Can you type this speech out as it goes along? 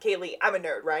Kaylee, I'm a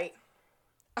nerd, right?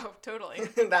 Oh, totally.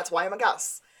 That's why I'm a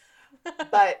Gus.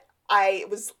 But I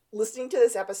was listening to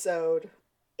this episode,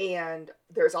 and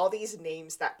there's all these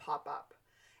names that pop up.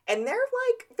 And they're,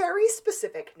 like, very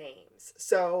specific names.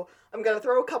 So I'm going to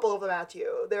throw a couple of them at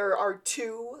you. There are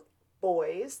two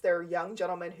boys. They're young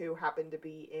gentlemen who happen to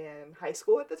be in high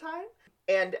school at the time.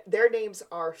 And their names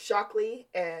are Shockley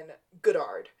and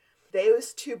Goddard.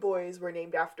 Those two boys were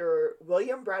named after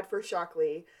William Bradford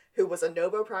Shockley, who was a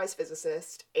Nobel Prize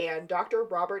physicist, and Dr.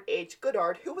 Robert H.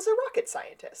 Goddard, who was a rocket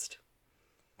scientist.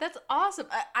 That's awesome.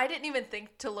 I didn't even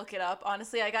think to look it up.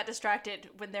 Honestly, I got distracted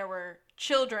when there were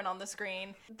children on the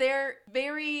screen. They're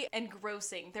very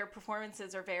engrossing. Their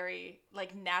performances are very,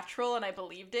 like, natural, and I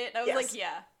believed it. And I was like,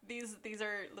 yeah, these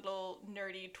are little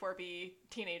nerdy, twerpy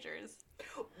teenagers.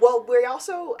 Well, we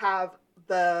also have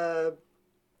the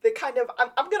kind of,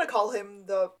 I'm going to call him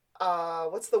the,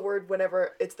 what's the word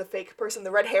whenever it's the fake person, the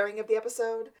red herring of the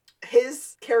episode?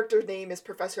 His character name is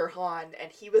Professor Hahn,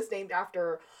 and he was named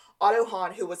after Otto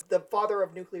Hahn, who was the father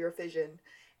of nuclear fission.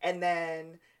 And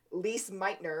then Lise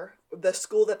Meitner, the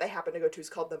school that they happen to go to is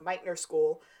called the Meitner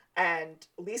School, and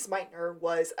Lise Meitner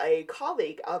was a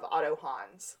colleague of Otto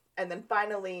Hahn's. And then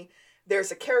finally,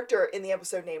 there's a character in the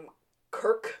episode named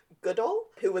Kirk Goodall,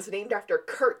 who was named after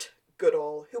Kurt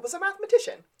Gödel, who was a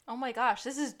mathematician. Oh my gosh,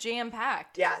 this is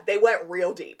jam-packed. Yeah, they went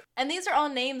real deep. And these are all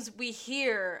names we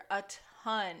hear a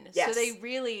ton. Yes. So they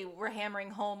really were hammering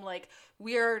home, like,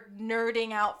 we're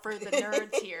nerding out for the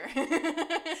nerds here.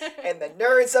 And the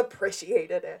nerds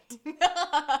appreciated it.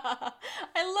 I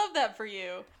love that for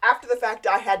you. After the fact,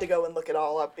 I had to go and look it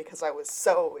all up because I was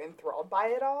so enthralled by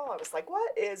it all. I was like,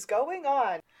 what is going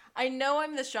on? I know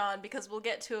I'm the Sean because we'll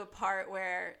get to a part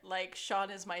where, like, Sean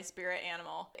is my spirit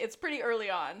animal. It's pretty early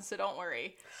on, so don't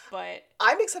worry. But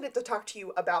I'm excited to talk to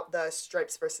you about the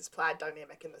stripes versus plaid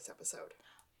dynamic in this episode.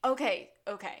 Okay,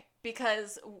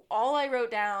 because all I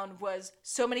wrote down was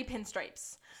so many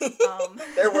pinstripes.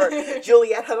 There were,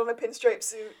 Juliet had on a pinstripe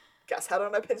suit, Gus had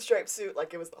on a pinstripe suit,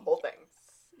 like it was the whole thing.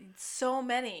 So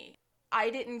many.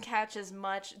 I didn't catch as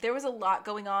much. There was a lot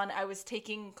going on. I was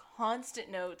taking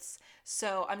constant notes,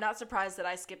 so I'm not surprised that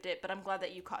I skipped it, but I'm glad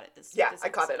that you caught it this I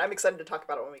caught it. I'm excited to talk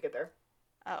about it when we get there.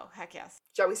 Oh, heck yes.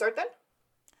 Shall we start then?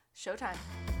 Showtime.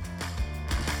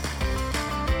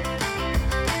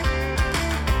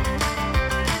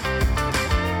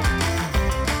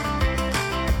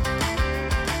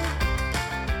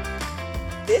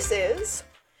 This is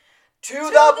To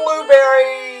the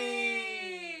Blueberry!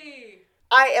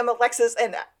 I am Alexis,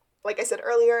 and like I said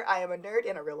earlier, I am a nerd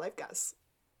and a real-life Gus.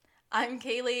 I'm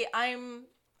Kaylee. I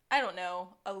don't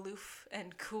know, aloof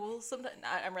and cool sometimes.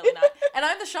 I'm really not. And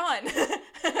I'm the Sean.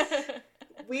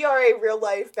 We are a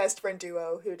real-life best friend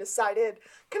duo who decided,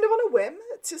 kind of on a whim,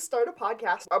 to start a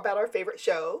podcast about our favorite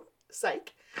show,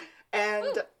 Psych.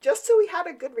 And just so we had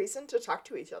a good reason to talk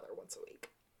to each other once a week.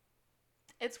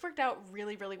 It's worked out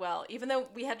really, really well, even though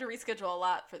we had to reschedule a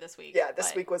lot for this week. Yeah,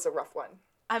 this week was a rough one.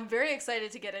 I'm very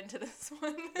excited to get into this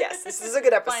one. Yes, this is a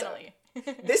good episode. Finally.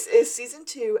 This is Season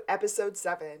 2, Episode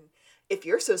 7. If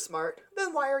you're so smart,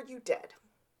 then why are you dead?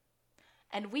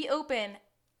 And we open,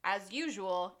 as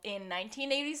usual, in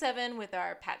 1987 with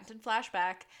our patented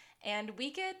flashback, and we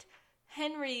get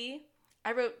Henry,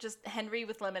 I wrote just Henry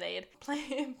with lemonade,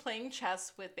 playing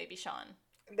chess with baby Sean.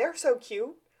 They're so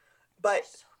cute, but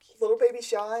little baby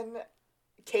Sean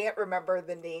can't remember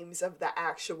the names of the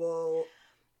actual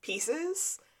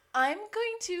pieces.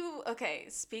 Okay,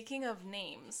 speaking of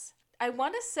names, I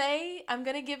want to say I'm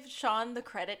going to give Sean the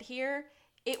credit here.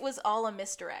 It was all a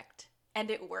misdirect, and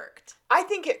it worked. I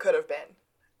think it could have been.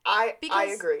 I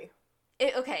agree.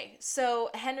 Okay,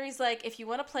 so Henry's like, if you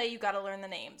want to play, you got to learn the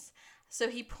names. So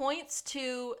he points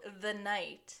to the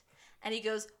knight, and he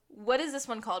goes, what is this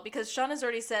one called? Because Sean has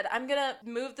already said, I'm going to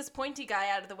move this pointy guy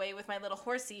out of the way with my little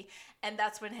horsey, and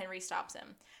that's when Henry stops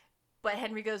him. But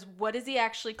Henry goes, what is he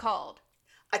actually called?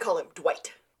 I call him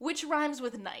Dwight. Which rhymes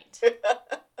with knight.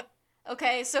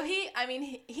 Okay, so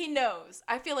he knows.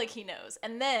 I feel like he knows.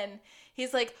 And then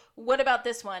he's like, what about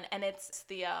this one? And it's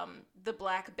the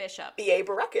Black Bishop. B.A.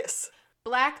 Baracus.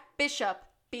 Black Bishop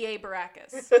B.A.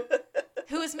 Baracus.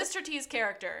 Who is Mr. T's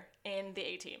character in the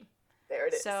A-Team. There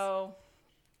it is. So,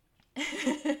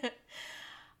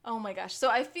 oh my gosh. So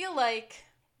I feel like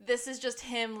this is just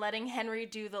him letting Henry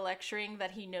do the lecturing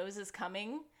that he knows is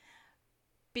coming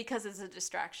because it's a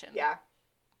distraction. Yeah.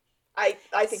 I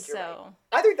think you're right.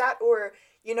 Either that or,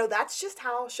 that's just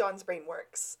how Sean's brain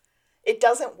works. It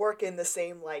doesn't work in the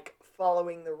same, like,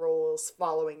 following the rules,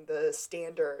 following the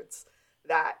standards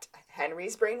that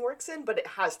Henry's brain works in, but it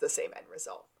has the same end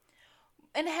result.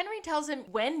 And Henry tells him,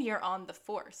 when you're on the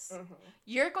Force,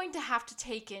 you're going to have to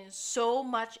take in so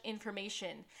much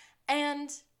information.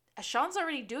 And Sean's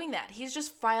already doing that. He's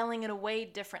just filing it away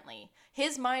differently.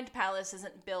 His mind palace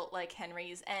isn't built like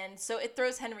Henry's, and so it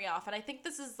throws Henry off. And I think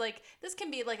this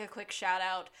can be like a quick shout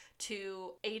out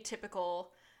to atypical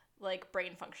like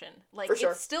brain function. Like, For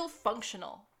sure. It's still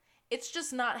functional. It's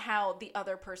just not how the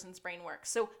other person's brain works.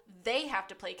 So they have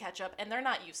to play catch up, and they're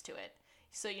not used to it.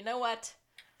 So you know what?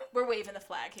 We're waving the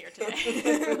flag here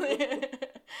today.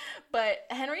 But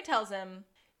Henry tells him,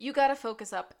 you gotta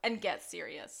focus up and get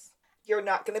serious. You're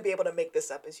not going to be able to make this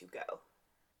up as you go.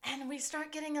 And we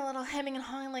start getting a little hemming and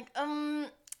hawing, like, and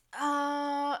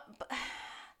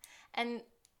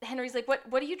Henry's like, what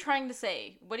are you trying to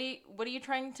say? What are you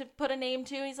trying to put a name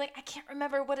to? And he's like, I can't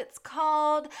remember what it's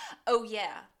called. Oh,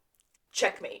 yeah.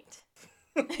 Checkmate.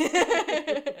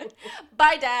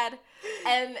 Bye, Dad.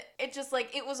 And it just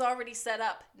like, it was already set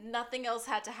up. Nothing else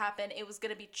had to happen. It was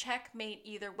going to be checkmate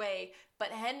either way. But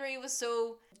Henry was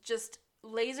so just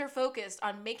laser focused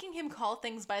on making him call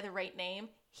things by the right name.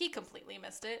 He completely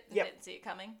missed it. Yep. Didn't see it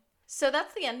coming. So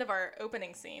that's the end of our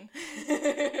opening scene.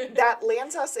 That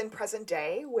lands us in present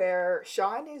day, where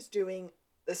Sean is doing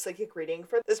the psychic reading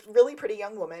for this really pretty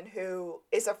young woman who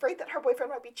is afraid that her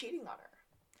boyfriend might be cheating on her.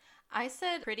 I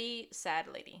said pretty sad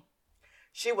lady.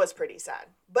 She was pretty sad,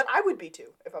 but I would be too,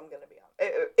 if I'm going to be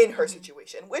honest, in her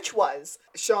situation, which was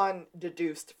Sean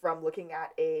deduced from looking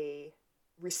at a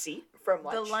receipt from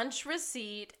lunch. The lunch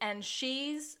receipt, and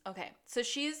she's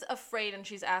afraid, and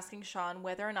she's asking Sean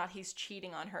whether or not he's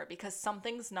cheating on her because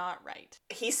something's not right.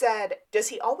 He said, does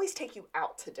he always take you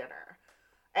out to dinner?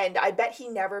 And I bet he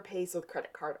never pays with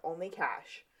credit card, only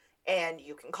cash. And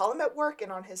you can call him at work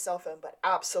and on his cell phone, but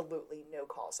absolutely no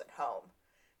calls at home.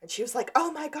 And she was like,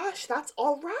 oh my gosh, that's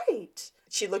all right.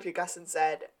 She looked at Gus and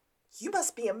said, you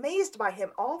must be amazed by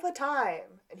him all the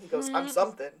time. And he goes, I'm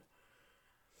something.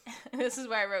 This is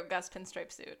why I wrote Gus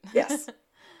pinstripe suit. Yes.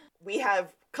 We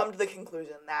have come to the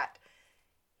conclusion that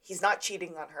he's not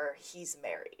cheating on her, he's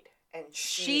married. And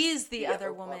she's the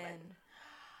other woman.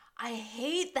 I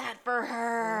hate that for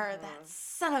her. Mm-hmm. That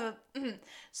son of a...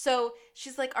 So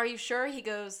she's like, are you sure? He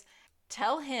goes,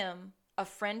 tell him a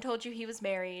friend told you he was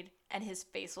married and his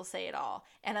face will say it all.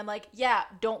 And I'm like, yeah,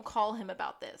 don't call him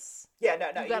about this. Yeah,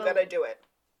 no, you gotta do it.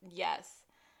 Yes.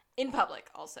 In public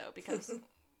also, because...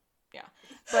 yeah.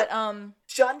 But,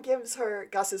 Sean gives her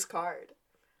Gus's card.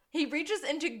 He reaches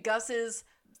into Gus's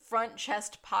front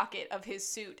chest pocket of his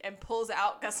suit and pulls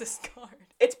out Gus's card.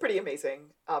 It's pretty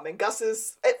amazing. And Gus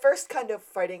is at first kind of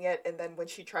fighting it, and then when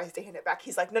she tries to hand it back,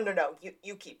 he's like, no,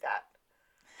 you keep that.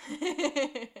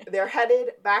 They're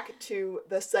headed back to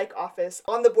the psych office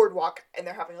on the boardwalk, and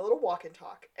they're having a little walk and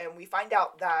talk. And we find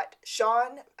out that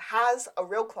Sean has a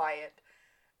real client.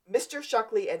 Mr.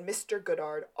 Shockley and Mr.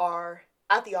 Goddard are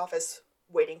at the office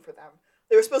waiting for them.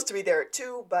 They were supposed to be there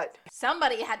too, but...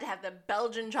 Somebody had to have the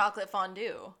Belgian chocolate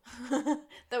fondue.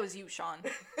 That was you, Sean.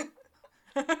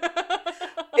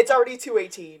 It's already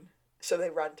 2:18, so they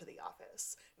run to the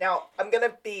office. Now, I'm going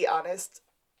to be honest.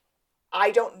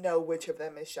 I don't know which of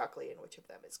them is Shockley and which of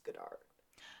them is Goddard.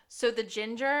 So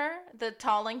the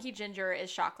tall, lanky ginger is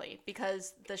Shockley,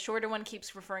 because the shorter one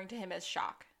keeps referring to him as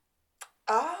Shock.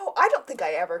 Oh, I don't think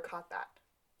I ever caught that.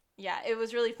 Yeah, it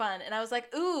was really fun. And I was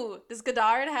like, ooh, does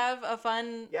Goddard have a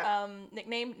fun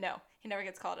nickname? No, he never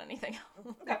gets called anything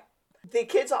else. Okay. The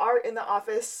kids are in the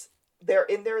office. They're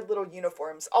in their little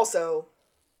uniforms. Also,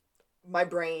 my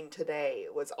brain today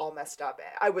was all messed up.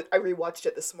 I rewatched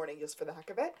it this morning just for the heck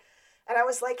of it. And I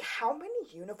was like, how many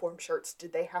uniform shirts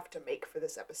did they have to make for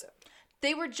this episode?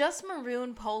 They were just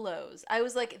maroon polos. I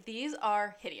was like, these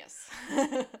are hideous.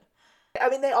 I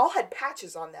mean, they all had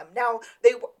patches on them. Now,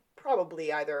 they were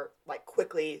probably either like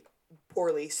quickly,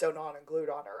 poorly sewn on and glued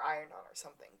on or ironed on or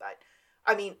something. But,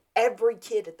 I mean, every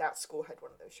kid at that school had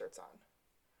one of those shirts on.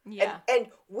 Yeah. And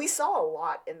we saw a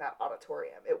lot in that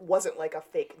auditorium. It wasn't like a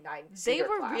fake 9-seater They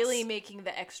were class. really making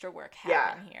the extra work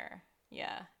happen here.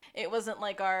 Yeah. It wasn't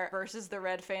like our versus the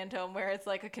Red Phantom where it's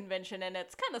like a convention and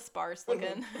it's kind of sparse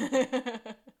looking.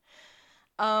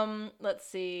 Let's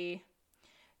see.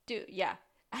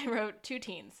 I wrote 2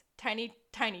 teens. Tiny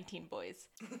teen boys.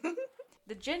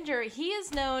 The ginger, he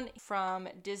is known from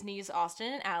Disney's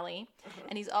Austin and Ally,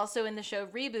 and he's also in the show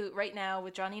Reboot right now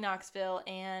with Johnny Knoxville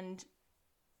and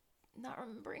not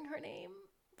remembering her name,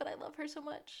 but I love her so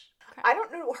much. Crap. I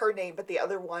don't know her name, but the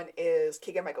other one is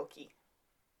Keegan-Michael Key.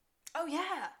 Oh,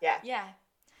 yeah. Yeah. Yeah.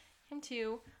 Him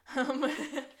too.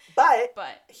 But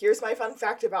But here's my fun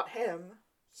fact about him.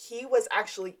 He was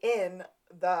actually in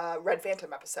the Red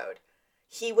Phantom episode.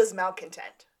 He was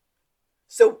Malcontent.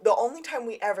 So the only time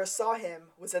we ever saw him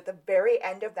was at the very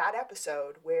end of that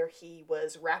episode where he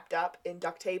was wrapped up in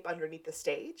duct tape underneath the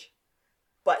stage.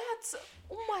 But That's,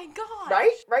 oh my god.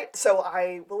 right. So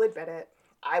I will admit it.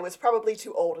 I was probably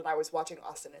too old and I was watching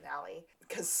Austin and Ally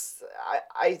because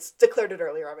I declared it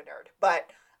earlier, I'm a nerd. But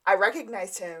I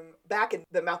recognized him back in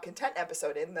the Malcontent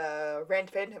episode, in the Rand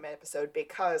Phantom episode,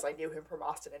 because I knew him from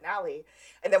Austin and Ally.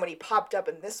 And then when he popped up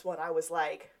in this one, I was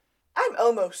like, I'm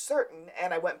almost certain.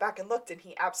 And I went back and looked and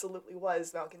he absolutely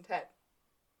was Malcontent.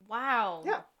 Wow.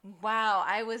 Yeah. Wow,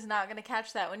 I was not going to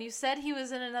catch that. When you said he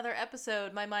was in another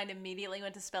episode, my mind immediately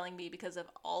went to Spelling Bee because of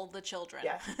all the children.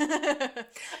 Yeah.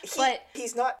 But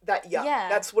he's not that young. Yeah.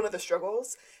 That's one of the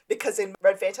struggles. Because in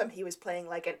Red Phantom, he was playing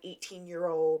like an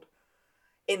 18-year-old.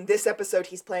 In this episode,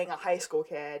 he's playing a high school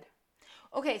kid.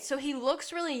 okay, so he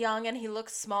looks really young and he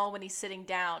looks small when he's sitting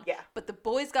down. Yeah. But the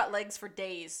boy's got legs for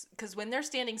days because when they're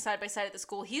standing side by side at the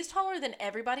school, he's taller than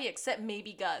everybody except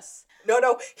maybe Gus.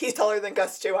 No, he's taller than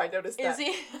Gus too. I noticed that. Is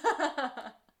he?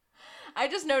 I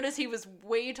just noticed he was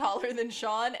way taller than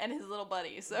Sean and his little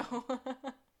buddy, so.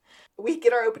 We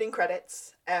get our opening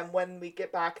credits, and when we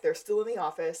get back, they're still in the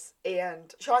office,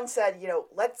 and Sean said,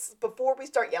 let's, before we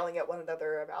start yelling at one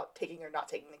another about taking or not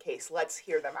taking the case, let's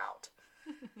hear them out.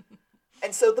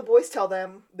 And so the boys tell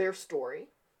them their story.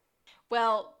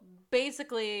 Well,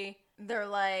 basically, they're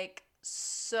like,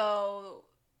 so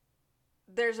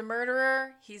there's a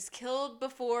murderer, he's killed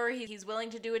before, he's willing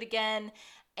to do it again,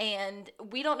 and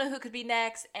we don't know who could be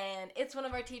next, and it's one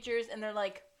of our teachers, and they're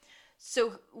like,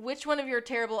 so which one of your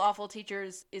terrible, awful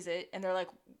teachers is it? And they're like,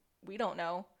 we don't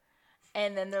know.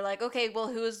 And then they're like, okay, well,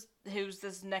 who's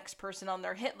this next person on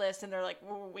their hit list? And they're like,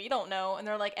 well, we don't know. And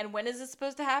they're like, and when is this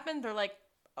supposed to happen? They're like,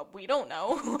 we don't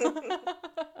know.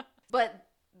 But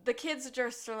the kids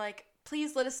just are like,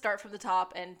 please let us start from the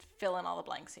top and fill in all the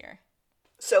blanks here.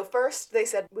 So first they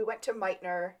said, we went to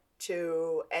Meitner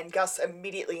and Gus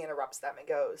immediately interrupts them and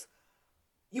goes,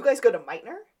 you guys go to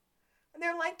Meitner? And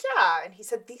they're like, yeah. And he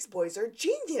said, these boys are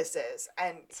geniuses.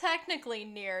 And Technically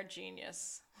near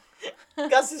genius.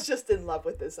 Gus is just in love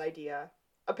with this idea.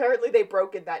 Apparently they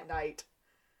broke in that night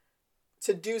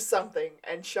to do something,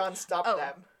 and Sean stopped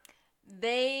them.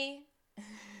 They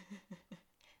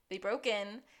broke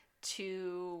in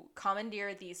to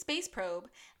commandeer the space probe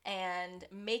and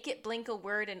make it blink a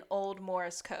word in Old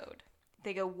Morse code.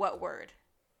 They go, what word?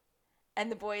 And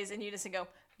the boys in unison go,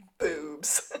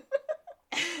 boobs.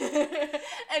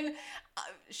 And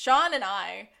Sean and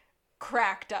I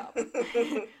cracked up.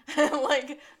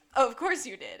 Like, of course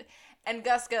you did. And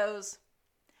Gus goes,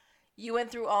 you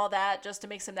went through all that just to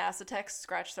make some NASA techs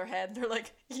scratch their head. They're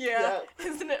like, yeah,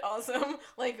 isn't it awesome?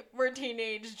 Like, we're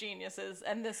teenage geniuses,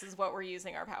 and this is what we're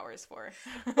using our powers for.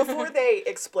 Before they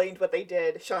explained what they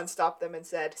did, Sean stopped them and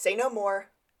said, say no more.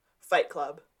 Fight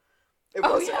Club. It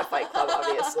wasn't a Fight Club,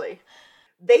 obviously.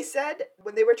 They said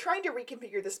when they were trying to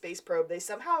reconfigure the space probe, they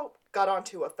somehow got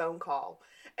onto a phone call,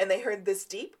 and they heard this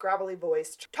deep, gravelly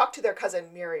voice talk to their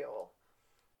cousin Muriel.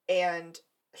 And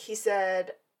he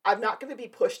said, I'm not going to be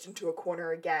pushed into a corner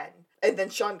again. And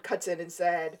then Sean cuts in and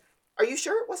said, are you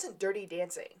sure it wasn't Dirty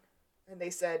Dancing? And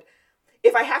they said,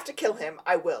 if I have to kill him,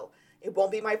 I will. It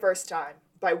won't be my first time.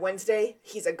 By Wednesday,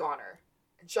 he's a goner.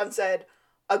 And Sean said,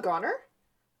 a goner?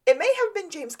 It may have been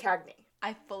James Cagney.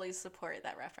 I fully support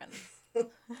that reference.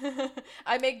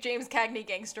 I make James Cagney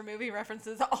gangster movie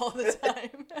references all the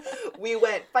time. We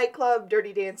went Fight Club,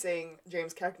 Dirty Dancing,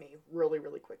 James Cagney really,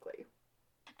 really quickly.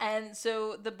 And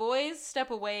so the boys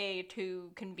step away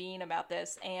to convene about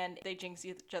this, and they jinx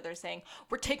each other saying,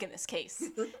 we're taking this case.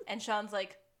 And Sean's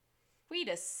like, wait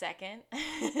a second.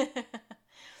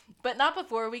 But not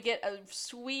before we get a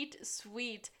sweet,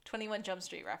 sweet 21 Jump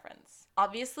Street reference.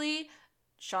 Obviously,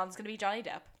 Sean's going to be Johnny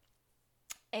Depp.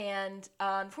 And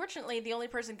unfortunately, the only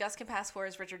person Gus can pass for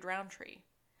is Richard Roundtree.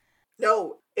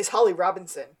 No, it's Holly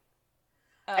Robinson.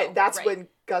 Oh, and that's right. when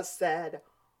Gus said,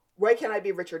 why can't I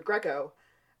be Richard Greco?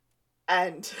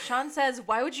 And Sean says,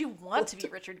 why would you want to be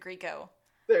Richard Grieco?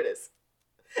 There it is.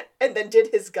 And then did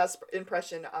his Gus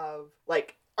impression of,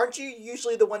 like, aren't you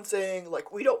usually the one saying,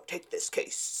 like, we don't take this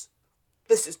case.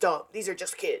 This is dumb. These are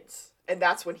just kids. And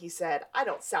that's when he said, I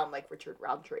don't sound like Richard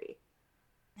Roundtree.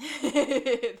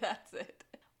 That's it.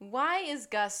 Why is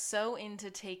Gus so into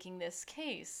taking this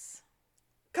case?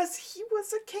 Because he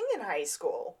was a king in high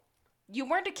school. You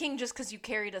weren't a king just because you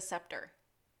carried a scepter.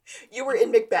 You were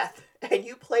in Macbeth, and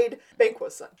you played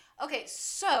Banquo's son. Okay,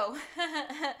 so,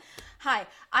 hi,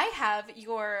 I have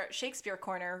your Shakespeare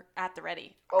corner at the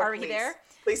ready. Are we there?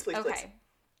 Please, please, okay. please.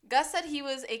 Gus said he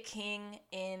was a king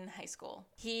in high school.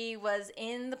 He was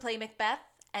in the play Macbeth,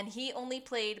 and he only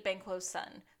played Banquo's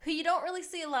son, who you don't really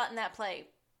see a lot in that play.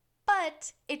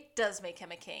 But it does make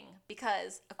him a king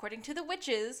because, according to the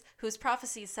witches, whose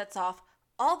prophecy sets off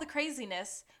all the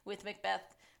craziness with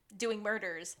Macbeth doing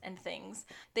murders and things,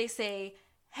 they say,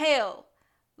 "Hail,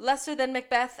 lesser than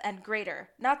Macbeth and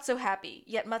greater, not so happy,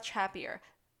 yet much happier.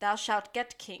 Thou shalt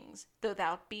get kings, though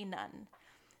thou be none.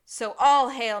 So all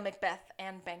hail Macbeth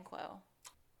and Banquo."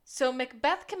 So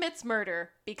Macbeth commits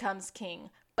murder, becomes king,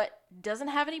 but doesn't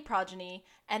have any progeny,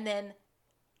 and then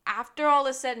after all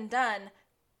is said and done,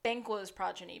 Banquo's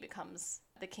progeny becomes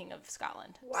the king of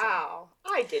Scotland. Wow.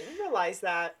 So, I didn't realize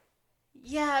that.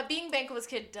 Yeah, being Banquo's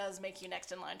kid does make you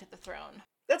next in line to the throne.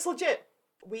 That's legit.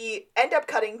 We end up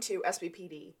cutting to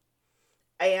SBPD.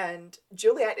 And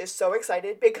Juliet is so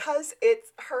excited because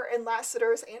it's her and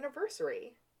Lassiter's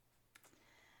anniversary.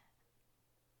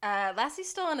 Lassie's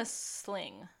still in a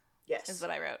sling. Yes. Is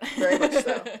what I wrote. Very much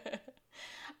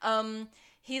so.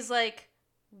 He's like,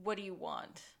 "What do you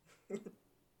want?"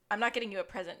 "I'm not getting you a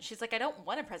present." She's like, "I don't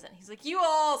want a present." He's like, "You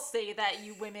all say that,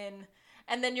 you women.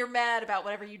 And then you're mad about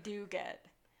whatever you do get."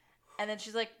 And then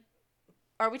she's like,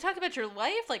 "Are we talking about your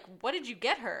life? Like, what did you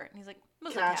get her?" And he's like,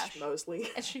 "Mostly cash." Mosley.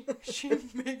 And she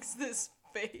makes this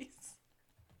face.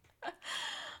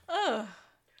 Oh,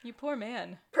 you poor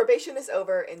man. Probation is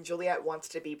over and Juliet wants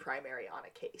to be primary on a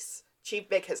case. Chief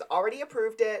Vic has already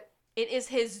approved it. It is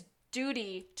his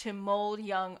duty to mold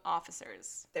young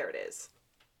officers. There it is.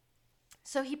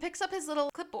 So he picks up his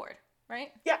little clipboard,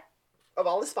 right? Yeah. Of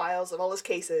all his files, of all his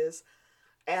cases.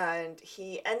 And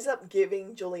he ends up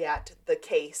giving Juliet the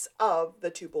case of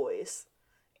the two boys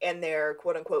and their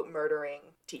quote-unquote murdering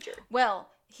teacher.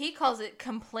 Well, he calls it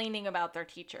complaining about their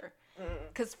teacher.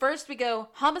 Because first we go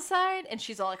homicide, and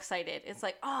she's all excited. It's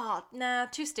like, "Oh, nah,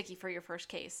 too sticky for your first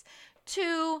case."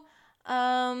 2,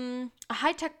 a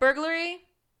high-tech burglary,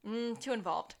 too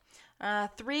involved.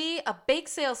 3, a bake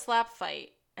sale slap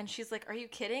fight. And she's like, "Are you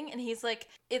kidding?" And he's like,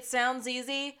 "It sounds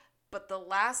easy, but the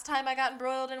last time I got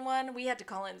embroiled in one, we had to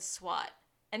call in SWAT."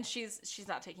 And she's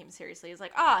not taking him seriously. He's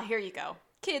like, "Here you go.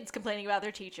 Kids complaining about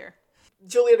their teacher."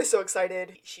 Juliet is so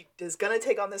excited. She is going to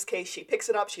take on this case. She picks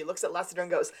it up. She looks at Lassiter and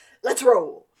goes, "Let's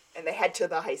roll." And they head to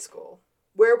the high school.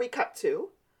 Where we cut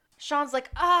to. Sean's like,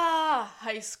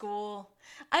 high school.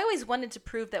 "I always wanted to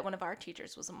prove that one of our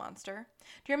teachers was a monster.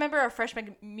 Do you remember our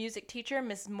freshman music teacher,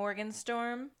 Miss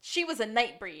Morgenstorm? She was a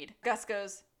Nightbreed." Gus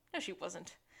goes, "No, she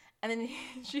wasn't." And then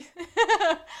she...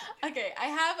 Okay, I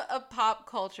have a pop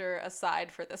culture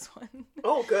aside for this one.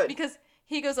 Oh, good. Because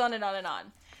he goes on and on and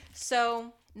on.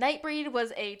 So, Nightbreed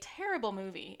was a terrible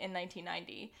movie in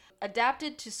 1990,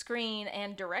 adapted to screen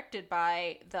and directed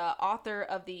by the author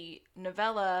of the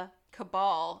novella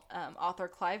Cabal, author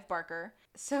Clive Barker.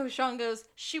 So Sean goes,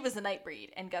 "She was a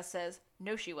Nightbreed," and Gus says,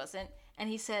 "No, she wasn't." And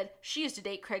he said, "She used to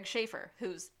date Craig Schaefer,"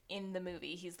 who's in the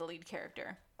movie. He's the lead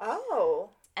character.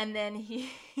 Oh. And then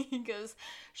he goes,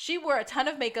 "She wore a ton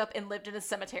of makeup and lived in a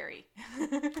cemetery."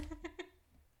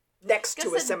 Next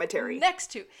to a cemetery. Next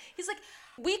to. He's like,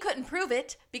 "We couldn't prove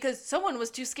it because someone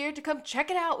was too scared to come check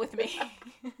it out with me."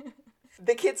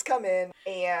 The kids come in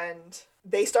and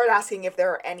they start asking if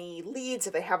there are any leads,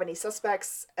 if they have any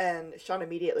suspects, and Sean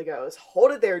immediately goes,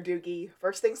 "Hold it there, Doogie.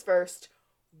 First things first,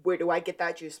 where do I get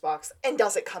that juice box? And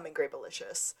does it come in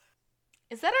Grapelicious?"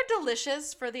 Is that our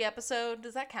delicious for the episode?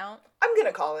 Does that count? I'm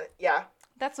gonna call it, yeah.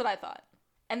 That's what I thought.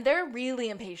 And they're really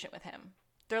impatient with him.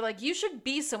 They're like, "You should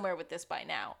be somewhere with this by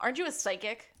now. Aren't you a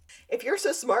psychic?" If you're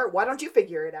so smart, why don't you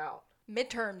figure it out?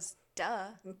 Midterms, duh.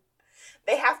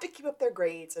 They have to keep up their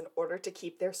grades in order to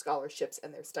keep their scholarships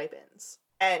and their stipends.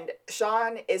 And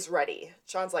Sean is ready.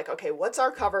 Sean's like, "Okay, what's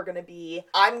our cover gonna be?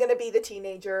 I'm gonna be the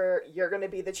teenager. You're gonna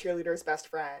be the cheerleader's best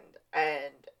friend."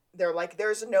 And they're like,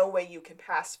 "There's no way you can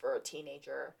pass for a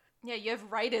teenager." Yeah, you have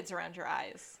rhytids around your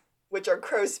eyes. Which are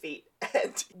crow's feet.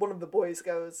 And one of the boys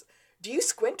goes, "Do you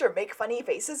squint or make funny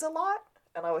faces a lot?"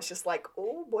 And I was just like,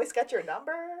 "Oh, boy's got your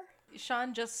number."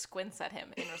 Sean just squints at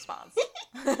him in response.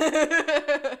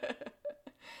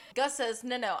 Gus says,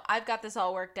 no, I've got this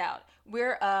all worked out.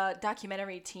 We're a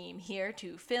documentary team here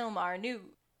to film our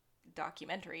new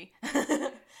documentary.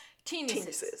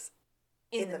 Teenuses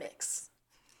in the mix.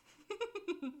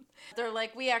 They're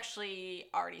like, "We actually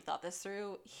already thought this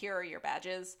through. Here are your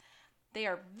badges." They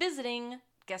are visiting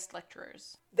guest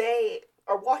lecturers. They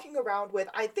are walking around with,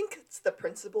 I think it's the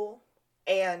principal,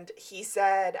 and he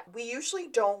said, "We usually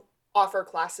don't offer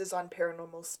classes on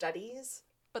paranormal studies."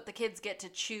 But the kids get to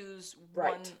choose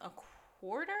Right. one a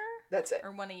quarter? That's it.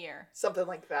 Or one a year. Something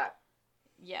like that.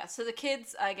 Yeah, so the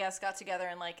kids, I guess, got together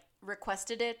and, like,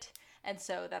 requested it, and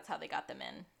so that's how they got them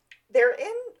in. They're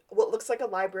in what looks like a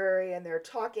library, and they're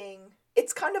talking.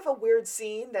 It's kind of a weird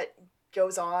scene that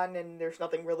goes on, and there's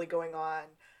nothing really going on.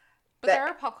 But there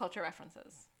are pop culture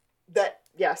references. That,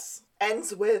 yes,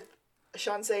 ends with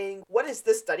Sean saying, "What is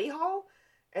this, study hall?"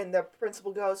 And the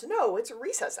principal goes, "No, it's a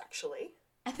recess, actually."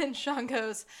 And then Sean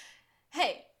goes,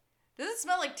 "Hey, does it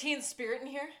smell like teen spirit in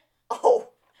here?" Oh.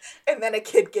 And then a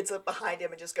kid gets up behind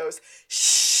him and just goes,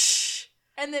 "Shh."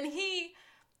 And then he,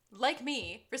 like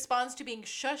me, responds to being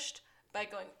shushed by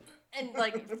going and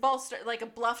like like a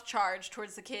bluff charge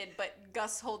towards the kid, but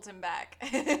Gus holds him back.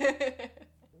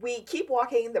 We keep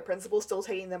walking, the principal's still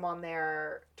taking them on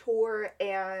their tour,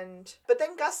 but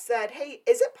then Gus said, "Hey,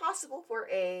 is it possible for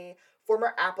a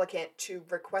former applicant to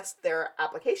request their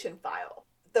application file?"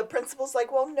 The principal's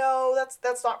like, "Well, no,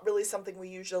 that's not really something we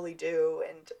usually do."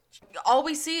 And all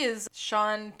we see is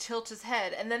Sean tilt his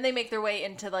head, and then they make their way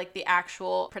into like the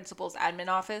actual principal's admin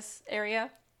office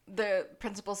area. The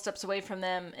principal steps away from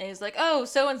them and he's like, "Oh,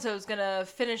 so-and-so's gonna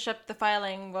finish up the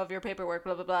filing of your paperwork,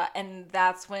 blah, blah, blah." And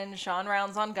that's when Sean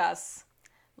rounds on Gus.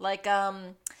 Like,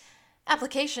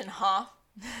 application, huh?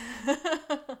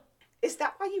 Is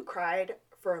that why you cried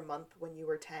for a month when you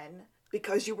were 10?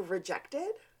 Because you were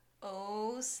rejected?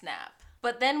 Oh, snap.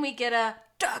 But then we get a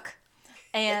duck.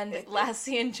 And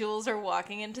Lassie and Jules are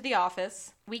walking into the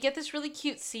office. We get this really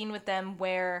cute scene with them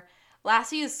where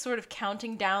Lassie is sort of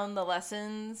counting down the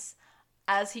lessons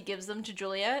as he gives them to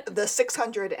Juliet. The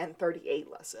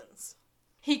 638 lessons.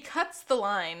 He cuts the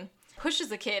line, pushes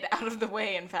the kid out of the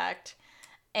way, in fact,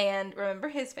 and remember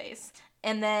his face.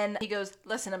 And then he goes,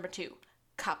 "Lesson number 2,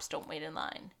 cops don't wait in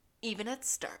line, even at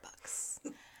Starbucks."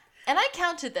 And I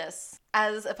counted this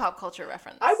as a pop culture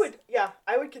reference. I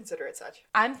would consider it such.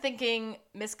 I'm thinking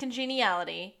Miss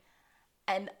Congeniality,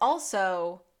 and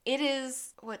also it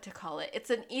is, what to call it? It's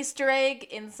an Easter egg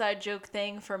inside joke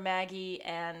thing for Maggie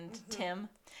and Tim,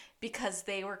 because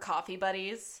they were coffee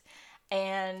buddies,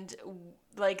 and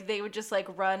like they would just like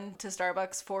run to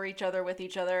Starbucks for each other, with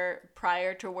each other,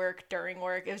 prior to work, during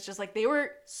work. It was just like they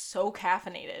were so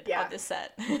caffeinated on this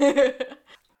set.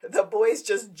 The boys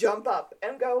just jump up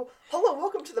and go, "Hello,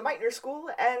 welcome to the Meitner School,"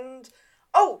 and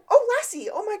oh, Lassie,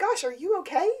 oh my gosh, are you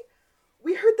okay?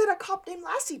 We heard that a cop named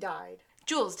Lassie died.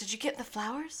 Jules, did you get the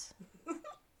flowers?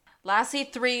 Lassie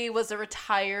 3 was a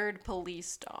retired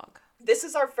police dog. This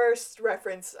is our first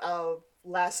reference of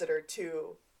Lassiter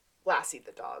to Lassie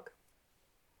the dog.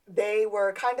 They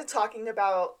were kind of talking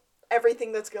about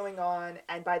everything that's going on,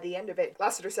 and by the end of it,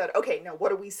 Lassiter said, "Okay, now what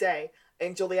do we say?"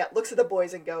 And Juliet looks at the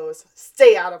boys and goes,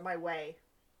 "Stay out of my way.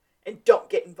 And don't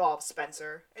get involved,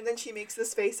 Spencer." And then she makes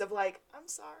this face of like, "I'm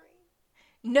sorry."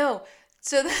 No.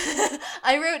 So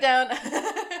I wrote down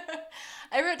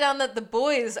that the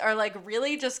boys are like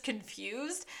really just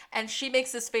confused, and she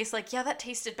makes this face like, "Yeah, that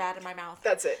tasted bad in my mouth."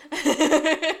 That's it.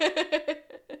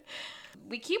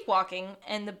 We keep walking,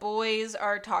 and the boys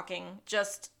are talking,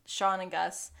 just Sean and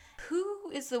Gus. Who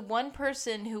is the one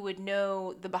person who would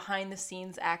know the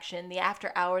behind-the-scenes action, the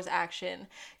after-hours action?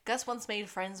 Gus once made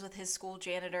friends with his school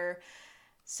janitor,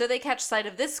 so they catch sight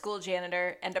of this school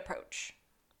janitor and approach.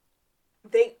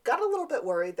 They got a little bit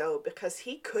worried, though, because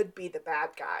he could be the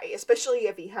bad guy, especially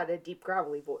if he had a deep,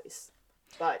 gravelly voice.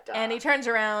 But and he turns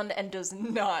around and does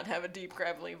not have a deep,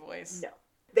 gravelly voice. No.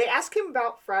 They ask him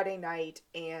about Friday night,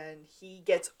 and he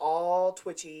gets all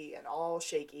twitchy and all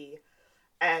shaky.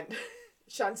 And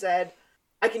Sean said,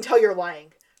 "I can tell you're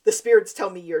lying. The spirits tell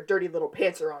me your dirty little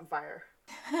pants are on fire."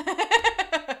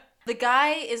 The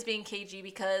guy is being cagey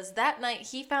because that night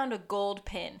he found a gold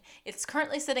pin. It's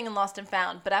currently sitting in Lost and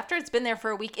Found, but after it's been there for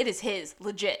a week, it is his,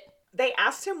 legit. They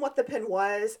asked him what the pin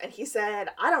was, and he said,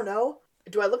 "I don't know.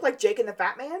 Do I look like Jake and the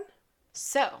Fat Man?"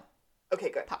 So, okay,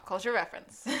 good. Pop culture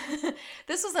reference.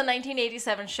 This was a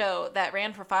 1987 show that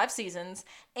ran for 5 seasons,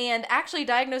 and actually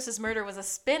Diagnosis Murder was a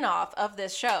spin-off of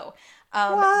this show.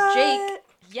 What? Jake,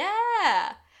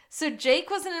 yeah. So Jake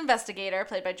was an investigator,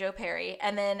 played by Joe Perry,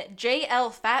 and then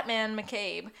J.L. Fatman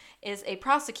McCabe is a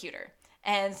prosecutor.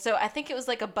 And so I think it was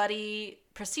like a buddy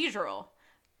procedural,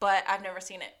 but I've never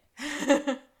seen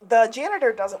it. The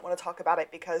janitor doesn't want to talk about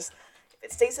it because if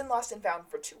it stays in Lost and Found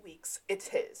for 2 weeks, it's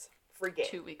his. Free game.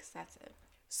 2 weeks, that's it.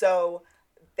 So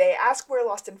they ask where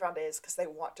Lost and Found is because they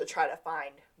want to try to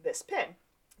find this pin.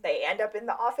 They end up in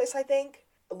the office, I think,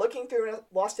 looking through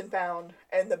Lost and Found,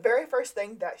 and the very first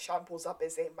thing that Sean pulls up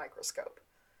is a microscope.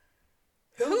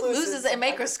 Who loses a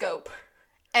microscope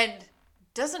and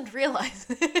doesn't realize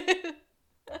it?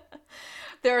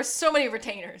 There are so many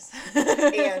retainers.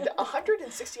 And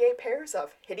 168 pairs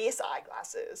of hideous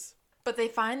eyeglasses. But they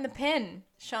find the pin.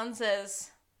 Sean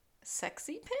says,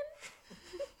 "Sexy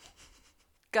pin?"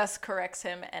 Gus corrects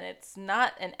him, and it's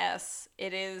not an S.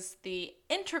 It is the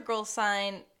integral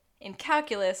sign in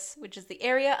calculus, which is the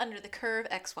area under the curve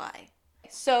XY.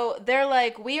 So they're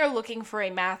like, "We are looking for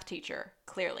a math teacher,"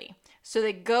 clearly. So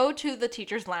they go to the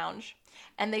teacher's lounge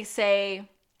and they say,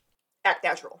 Act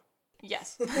natural.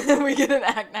 yes, we get an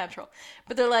act natural.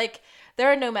 But they're like,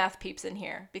 there are no math peeps in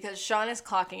here because Sean is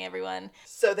clocking everyone.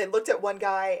 So they looked at one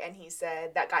guy and he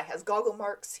said, that guy has goggle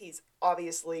marks. He's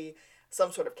obviously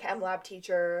some sort of chem lab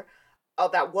teacher. Oh,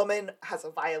 that woman has a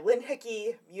violin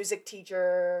hickey, music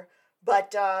teacher.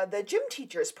 But the gym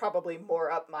teacher is probably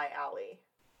more up my alley.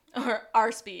 Or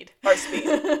our speed. Our speed.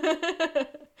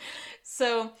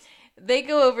 So they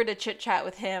go over to chit chat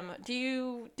with him.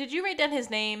 Did you write down his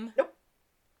name? Nope.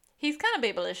 He's kind of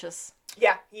babylicious.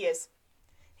 Yeah, he is.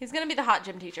 He's gonna be the hot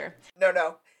gym teacher.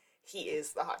 No. He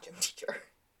is the hot gym teacher.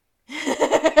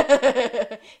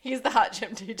 He's the hot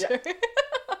gym teacher. Yeah.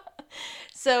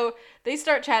 So they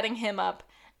start chatting him up.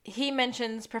 He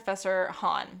mentions Professor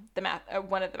Hahn,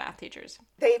 one of the math teachers.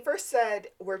 They first said,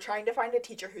 we're trying to find a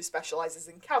teacher who specializes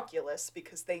in calculus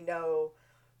because they know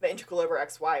the integral over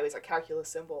xy is a calculus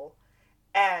symbol.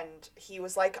 And he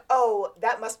was like, oh,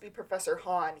 that must be Professor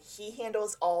Hahn. He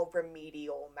handles all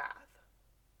remedial math.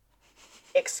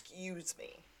 Excuse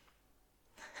me.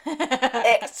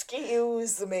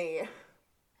 Excuse me.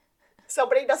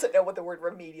 Somebody doesn't know what the word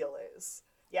remedial is.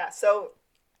 Yeah, so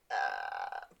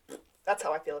that's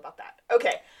how I feel about that.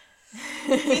 Okay.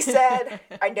 He said,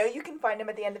 I know you can find him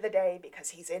at the end of the day because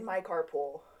he's in my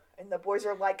carpool. And the boys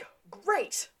are like,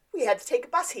 great. We had to take a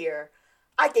bus here.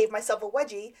 I gave myself a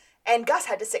wedgie, and Gus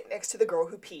had to sit next to the girl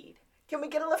who peed. Can we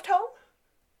get a lift home?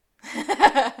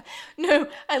 No,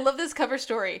 I love this cover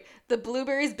story. The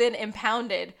blueberry's been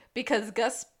impounded because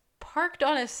Gus parked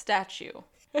on a statue.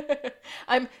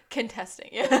 I'm contesting.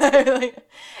 Yeah.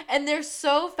 And they're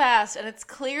so fast, and it's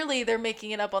clearly they're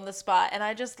making it up on the spot, and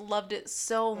I just loved it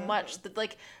so much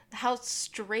that how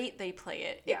straight they play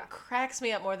it. Yeah. It cracks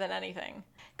me up more than anything.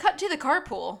 Cut to the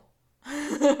carpool,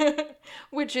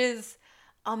 which is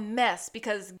a mess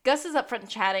because Gus is up front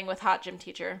chatting with hot gym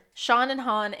teacher. Sean and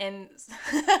Han and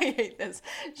I hate this.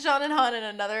 Sean and Han and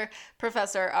another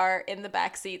professor are in the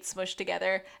back seat smushed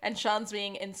together, and Sean's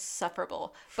being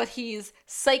insufferable, but he's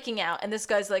psyching out, and this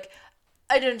guy's like,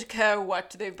 I don't care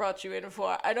what they brought you in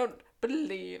for. I don't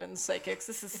believe in psychics.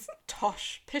 This is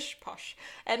tosh, pish posh.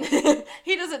 And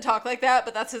he doesn't talk like that,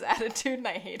 but that's his attitude, and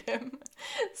I hate him.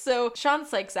 So Sean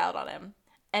psychs out on him,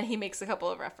 and he makes a couple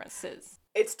of references.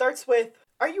 It starts with,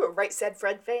 are you a Right Said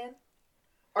Fred fan?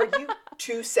 Are you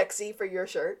too sexy for your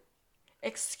shirt?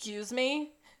 Excuse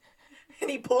me? And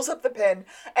he pulls up the pen,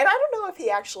 and I don't know if he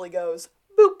actually goes,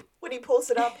 boop, when he pulls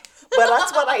it up, but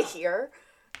that's what I hear.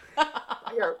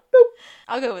 I hear, boop.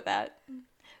 I'll go with that.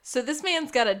 So this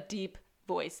man's got a deep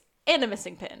voice and a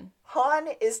missing pin. Han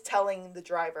is telling the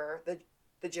driver,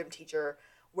 the gym teacher,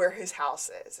 where his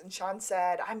house is. And Sean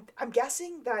said, I'm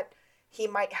guessing that he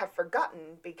might have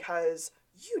forgotten because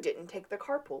you didn't take the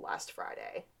carpool last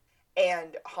Friday.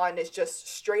 And Han is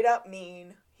just straight up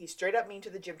mean. He's straight up mean to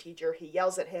the gym teacher. He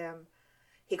yells at him.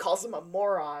 He calls him a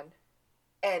moron.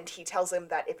 And he tells him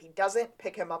that if he doesn't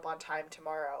pick him up on time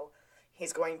tomorrow,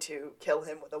 he's going to kill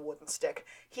him with a wooden stick.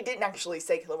 He didn't actually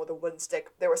say kill him with a wooden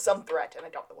stick. There was some threat, and I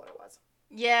don't know what it was.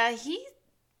 Yeah, he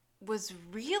was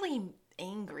really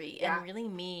angry and really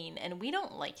mean, and we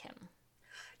don't like him.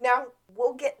 Now,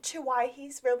 we'll get to why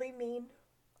he's really mean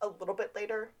a little bit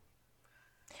later.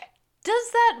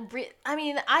 Does that...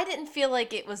 I didn't feel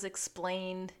like it was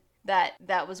explained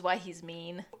that was why he's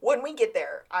mean. When we get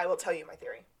there, I will tell you my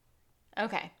theory.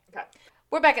 Okay. Okay.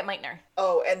 We're back at Meitner.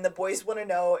 Oh, and the boys want to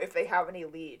know if they have any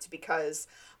leads because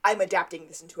I'm adapting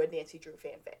this into a Nancy Drew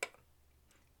fanfic.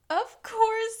 Of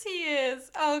course he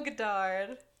is. Oh,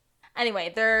 Godard.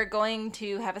 Anyway, they're going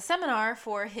to have a seminar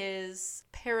for his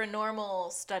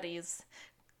paranormal studies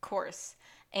course.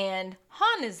 And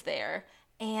Han is there,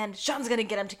 and Sean's going to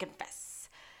get him to confess.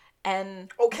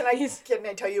 And can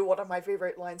I tell you one of my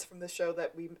favorite lines from the show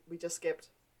that we just skipped?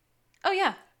 Oh,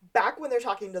 yeah. Back when they're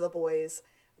talking to the boys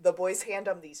hand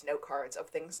them these note cards of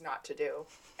things not to do.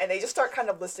 And they just start kind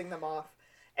of listing them off.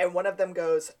 And one of them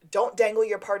goes, don't dangle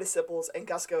your participles. And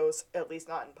Gus goes, at least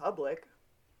not in public.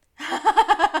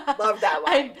 Love that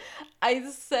line. I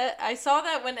saw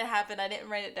that when it happened. I didn't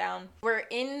write it down. We're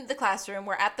in the classroom.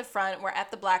 We're at the front. We're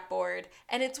at the blackboard.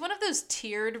 And it's one of those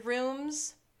tiered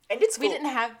rooms. And it's cool.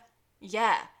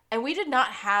 And we did not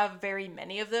have very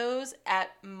many of those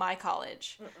at my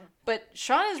college. Mm-mm. But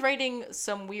Sean is writing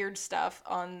some weird stuff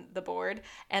on the board,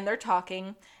 and they're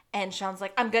talking, and Sean's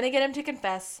like, I'm going to get him to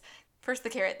confess. First the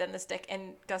carrot, then the stick,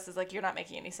 and Gus is like, you're not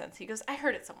making any sense. He goes, I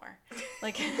heard it somewhere.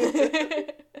 Like,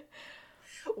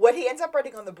 what he ends up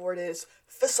writing on the board is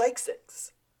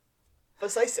physics.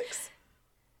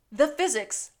 The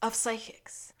physics of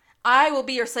psychics. I will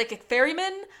be your psychic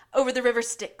ferryman over the river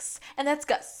Styx. And that's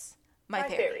Gus. My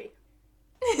fairy.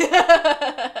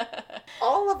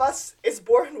 All of us is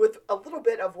born with a little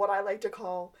bit of what I like to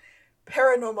call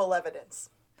paranormal evidence.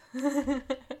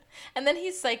 And then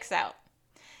he psychs out.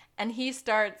 And he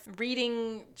starts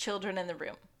reading children in the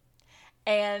room.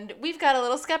 And we've got a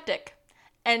little skeptic.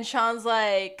 And Sean's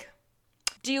like,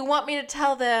 do you want me to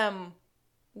tell them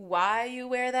why you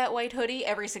wear that white hoodie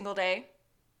every single day?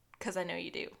 Because I know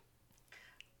you do.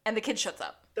 And the kid shuts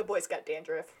up. The boy's got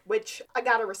dandruff, which I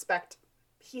gotta respect.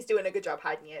 He's doing a good job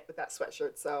hiding it with that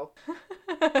sweatshirt, so.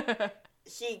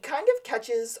 He kind of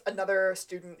catches another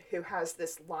student who has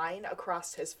this line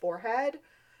across his forehead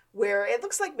where it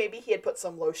looks like maybe he had put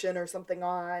some lotion or something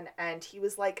on, and he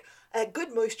was like, a good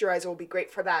moisturizer will be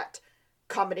great for that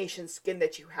combination skin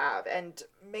that you have, and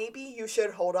maybe you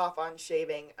should hold off on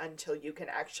shaving until you can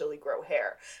actually grow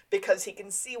hair, because he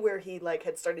can see where he like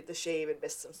had started to shave and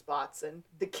missed some spots, and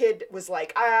the kid was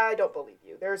like, I don't believe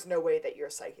you. There's no way that you're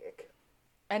psychic.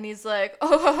 And he's like,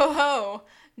 oh, ho, ho, ho.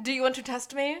 Do you want to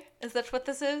test me? Is that what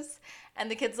this is?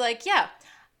 And the kid's like, yeah,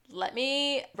 let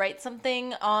me write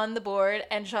something on the board.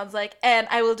 And Sean's like, and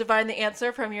I will divine the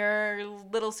answer from your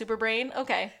little super brain.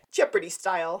 Okay. Jeopardy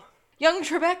style. Young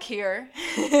Trebek here.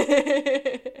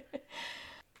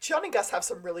 Sean and Gus have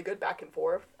some really good back and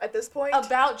forth at this point.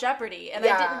 About Jeopardy, and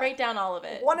yeah. I didn't write down all of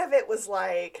it. One of it was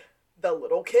like, the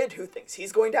little kid who thinks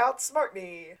he's going to outsmart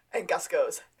me. And Gus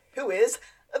goes, who is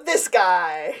this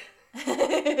guy?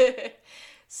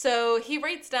 So he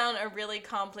writes down a really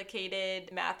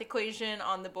complicated math equation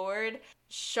on the board.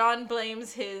 Sean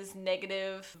blames his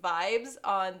negative vibes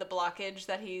on the blockage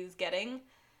that he's getting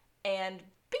and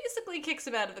basically kicks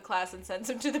him out of the class and sends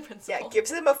him to the principal. Yeah,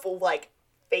 gives him a full, like,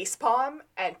 face palm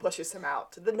and pushes him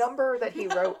out. The number that he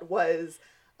wrote was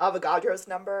Avogadro's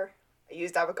number. I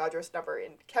used Avogadro's number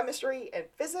in chemistry and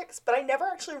physics, but I never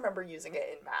actually remember using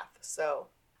it in math, so...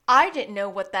 I didn't know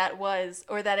what that was,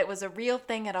 or that it was a real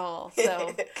thing at all,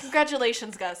 so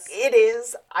congratulations, Gus. It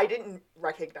is. I didn't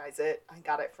recognize it. I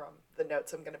got it from the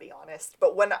notes, I'm gonna be honest.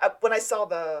 But when I saw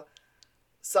the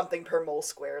something per mole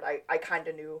squared, I kind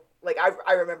of knew, like,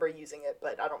 I remember using it,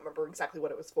 but I don't remember exactly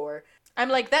what it was for. I'm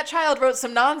like, that child wrote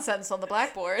some nonsense on the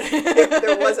blackboard.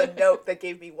 There was a note that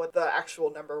gave me what the actual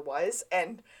number was,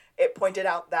 and it pointed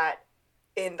out that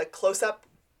in the close-up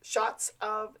shots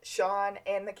of Sean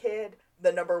and the kid,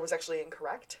 the number was actually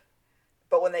incorrect.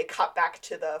 But when they cut back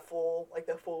to the full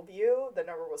view, the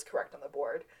number was correct on the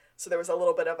board. So there was a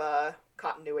little bit of a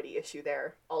continuity issue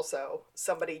there. Also,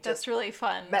 somebody just That's really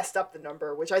fun. Messed up the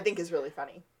number, which I think is really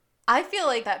funny. I feel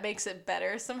like that makes it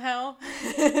better somehow.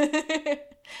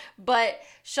 But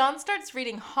Sean starts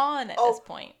reading Han at this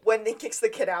point. When he kicks the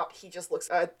kid out, he just looks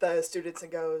at the students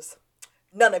and goes,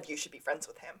 none of you should be friends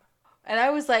with him. And I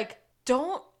was like,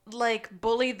 don't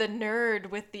bully the nerd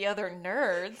with the other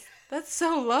nerds. That's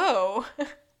so low.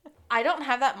 I don't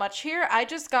have that much here. I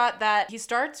just got that he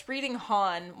starts reading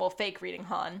Han, well, fake reading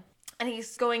Han, and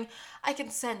he's going, I can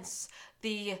sense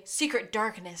the secret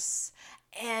darkness.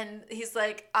 And he's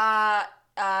like, I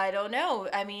don't know.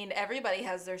 I mean, everybody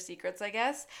has their secrets, I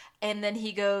guess. And then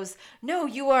he goes, no,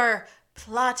 you are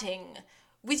plotting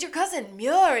with your cousin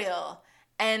Muriel.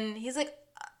 And he's like,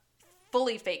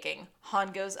 fully faking.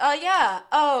 Han goes, yeah.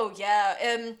 Oh,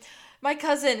 yeah. My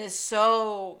cousin is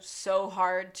so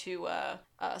hard to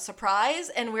surprise,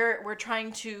 and we're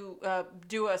trying to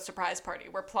do a surprise party.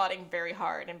 We're plotting very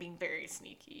hard and being very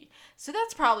sneaky. So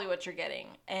that's probably what you're getting.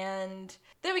 And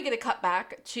then we get a cut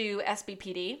back to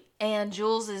SBPD, and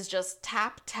Jules is just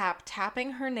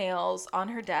tapping her nails on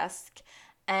her desk,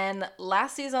 and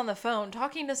Lassie's on the phone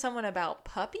talking to someone about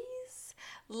puppies,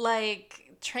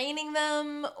 like training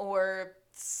them or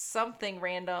something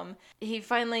random. He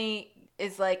finally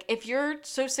is like, if you're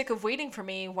so sick of waiting for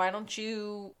me, why don't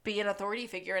you be an authority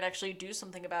figure and actually do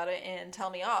something about it and tell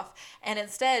me off? And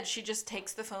instead, she just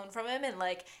takes the phone from him and,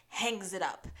 like, hangs it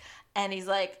up. And he's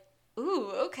like, ooh,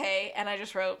 okay. And I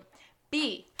just wrote,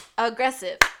 be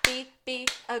aggressive. Be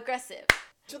aggressive.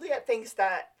 Juliet thinks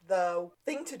that the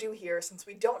thing to do here, since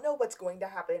we don't know what's going to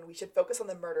happen, we should focus on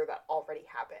the murder that already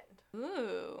happened.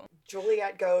 Ooh.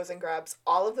 Juliet goes and grabs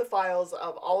all of the files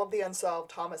of all of the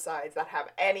unsolved homicides that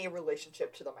have any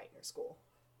relationship to the Meitner School.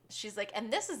 She's like,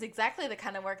 and this is exactly the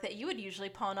kind of work that you would usually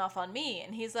pawn off on me.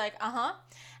 And he's like, uh-huh.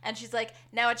 And she's like,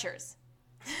 now it's yours.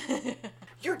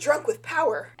 You're drunk with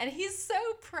power. And he's so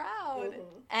proud. Mm-hmm.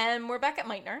 And we're back at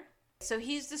Meitner. So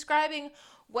he's describing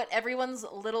what everyone's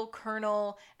little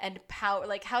kernel and power,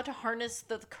 like how to harness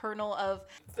the kernel of,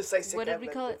 what did we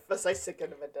call it?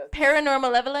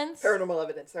 Paranormal evidence? Paranormal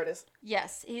evidence, there it is.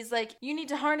 Yes. He's like, you need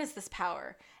to harness this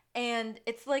power. And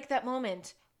it's like that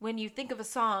moment when you think of a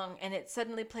song and it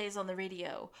suddenly plays on the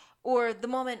radio, or the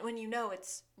moment when you know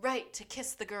it's right to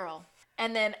kiss the girl.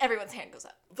 And then everyone's hand goes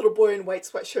up. Little boy in white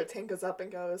sweatshirt's hand goes up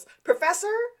and goes, Professor?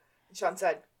 And Sean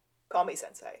said, call me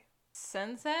Sensei.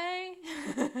 Sensei?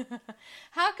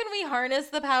 How can we harness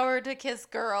the power to kiss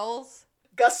girls?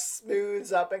 Gus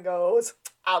smooths up and goes,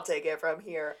 I'll take it from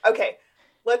here. Okay,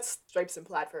 let's Stripes and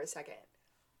Plaid for a second.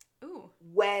 Ooh.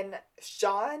 When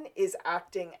Sean is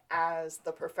acting as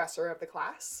the professor of the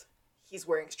class, he's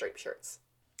wearing striped shirts.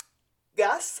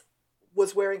 Gus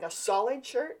was wearing a solid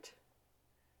shirt,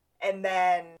 and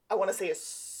then I want to say a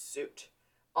suit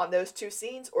on those two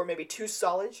scenes, or maybe two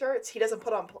solid shirts. He doesn't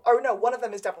put on, or no, one of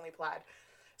them is definitely plaid.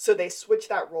 So they switch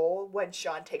that role when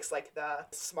Sean takes like the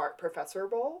smart professor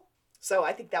role. So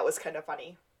I think that was kind of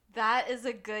funny. That is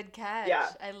a good catch. Yeah.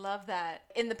 I love that.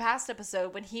 In the past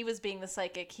episode, when he was being the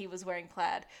psychic, he was wearing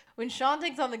plaid. When Sean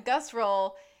takes on the Gus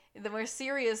role, the more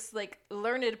serious, like,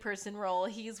 learned person role,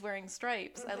 he's wearing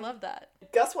stripes. I love that.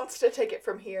 Gus wants to take it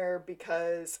from here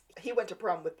because he went to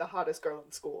prom with the hottest girl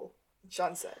in school.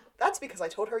 Sean said, that's because I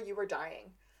told her you were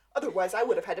dying. Otherwise, I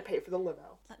would have had to pay for the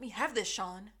limo. Let me have this,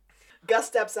 Sean. Gus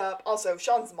steps up. Also,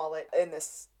 Sean's mullet in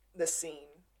this scene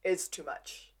is too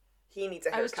much. He needs a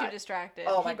haircut. I was too distracted.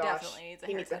 Oh my he gosh. Definitely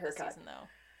He needs a haircut. this season,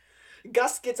 though.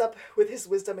 Gus gets up with his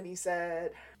wisdom and he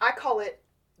said, I call it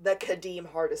the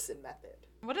Kadeem Hardison method.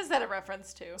 What is that a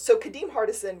reference to? So Kadeem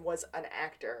Hardison was an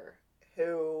actor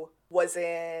who was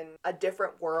in A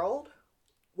Different World,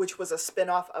 which was a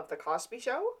spinoff of The Cosby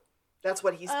Show. That's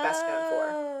what he's best known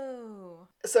for.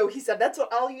 So he said,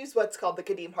 I'll use what's called the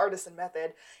Kadeem Hardison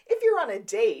method. If you're on a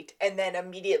date and then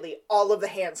immediately all of the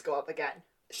hands go up again.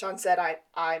 Sean said,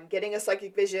 I'm getting a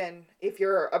psychic vision. If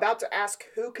you're about to ask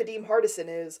who Kadeem Hardison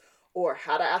is or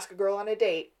how to ask a girl on a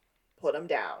date, put him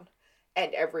down.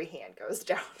 And every hand goes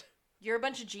down. You're a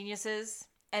bunch of geniuses,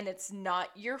 and it's not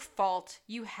your fault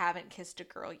you haven't kissed a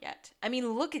girl yet. I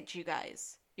mean, look at you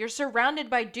guys. You're surrounded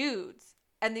by dudes.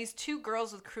 And these two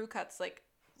girls with crew cuts, like,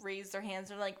 raise their hands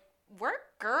and are like, we're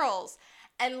girls.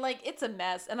 And, like, it's a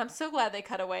mess. And I'm so glad they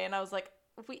cut away. And I was like,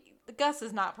 Gus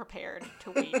is not prepared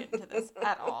to wade into this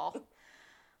at all.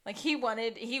 Like, he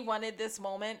wanted this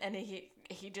moment, and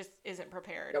he just isn't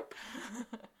prepared. Nope.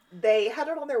 They had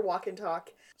it on their walk and talk.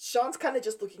 Sean's kind of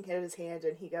just looking at his hand,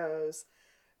 and he goes,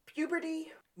 puberty,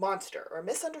 monster, or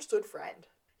misunderstood friend.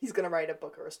 He's going to write a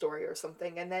book or a story or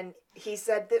something. And then he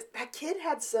said that kid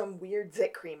had some weird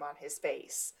zit cream on his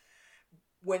face.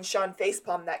 When Sean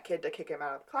facepalmed that kid to kick him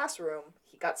out of the classroom,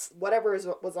 he got whatever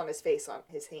was on his face on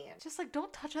his hand. Just like,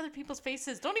 don't touch other people's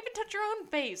faces. Don't even touch your own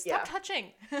face. Stop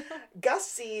touching. Gus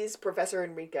sees Professor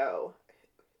Enrico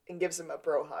and gives him a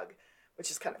bro hug,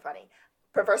 which is kind of funny.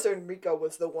 Professor Enrico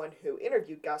was the one who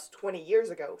interviewed Gus 20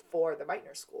 years ago for the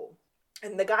Meitner School.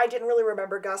 And the guy didn't really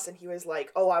remember Gus, and he was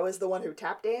like, oh, I was the one who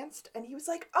tap danced? And he was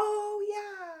like, oh,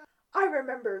 yeah, I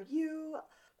remember you.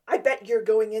 I bet you're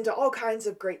going into all kinds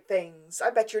of great things. I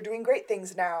bet you're doing great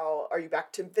things now. Are you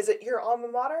back to visit your alma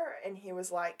mater? And he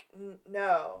was like,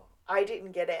 no, I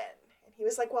didn't get in. And he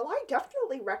was like, well, I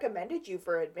definitely recommended you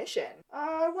for admission.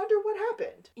 I wonder what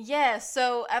happened. Yeah,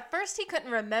 so at first he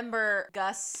couldn't remember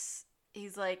Gus.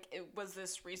 He's like, was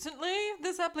this recently,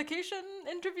 this application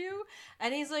interview?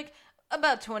 And he's like,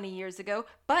 about 20 years ago.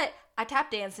 But I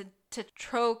tap danced to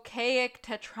trochaic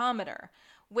tetrameter,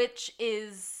 which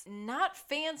is not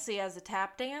fancy as a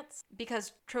tap dance,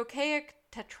 because trochaic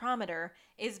tetrameter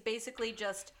is basically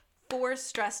just 4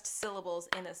 stressed syllables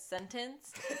in a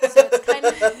sentence. So it's kind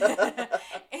of,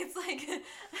 it's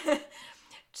like,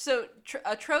 so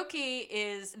a trochee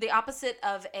is the opposite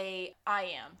of a I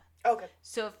am. Okay.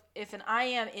 So if an I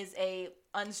am is a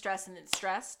unstressed and then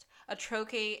stressed, a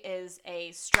trochee is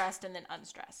a stressed and then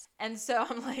unstressed. And so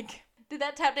I'm like, did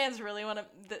that tap dance really want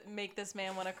to make this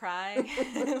man want to cry?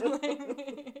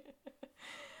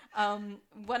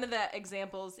 One of the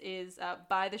examples is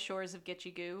By the Shores of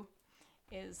Gitche Goo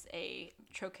is a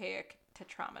trochaic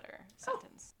tetrameter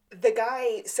sentence. Oh. The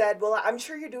guy said, well, I'm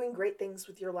sure you're doing great things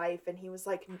with your life. And he was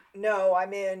like, no,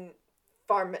 I'm in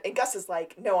and Gus is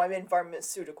like, no, I'm in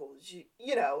pharmaceuticals,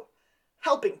 you know,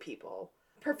 helping people.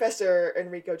 Professor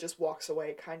Enrico just walks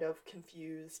away kind of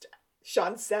confused.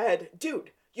 Sean said,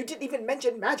 dude, you didn't even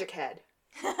mention Magic Head.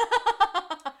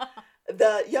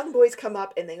 The young boys come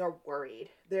up and they are worried.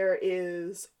 There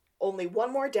is only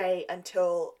one more day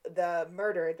until the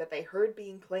murder that they heard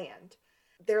being planned.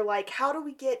 They're like, how do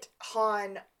we get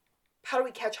Han? How do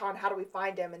we catch Han? How do we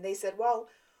find him? And they said, well,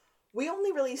 we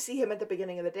only really see him at the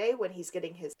beginning of the day when he's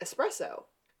getting his espresso.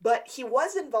 But he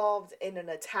was involved in an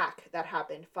attack that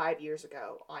happened 5 years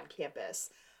ago on campus.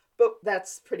 But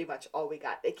that's pretty much all we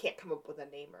got. They can't come up with a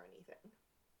name or anything.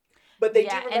 But they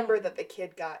Yeah, do remember that the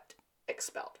kid got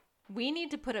expelled. We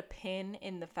need to put a pin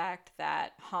in the fact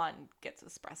that Han gets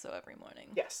espresso every morning.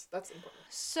 Yes, that's important.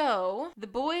 So, the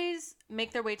boys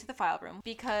make their way to the file room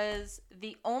because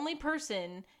the only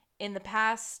person in the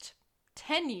past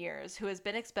 10 years who has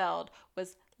been expelled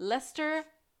was Lester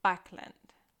Backlund.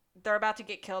 They're about to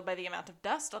get killed by the amount of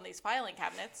dust on these filing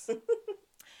cabinets.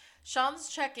 Sean's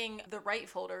checking the right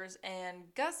folders,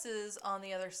 and Gus is on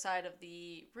the other side of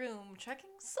the room checking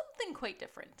something quite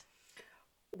different.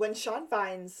 When Sean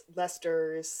finds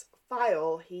Lester's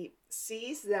file, he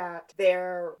sees that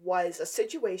there was a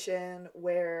situation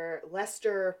where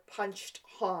Lester punched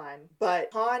Han, but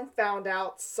Han found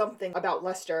out something about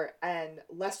Lester, and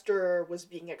Lester was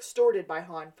being extorted by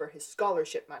Han for his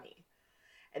scholarship money.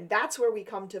 And that's where we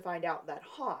come to find out that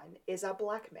Han is a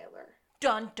blackmailer.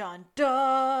 Dun, dun,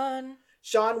 dun!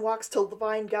 Sean walks to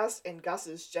find Gus, and Gus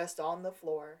is just on the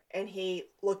floor. And he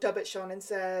looked up at Sean and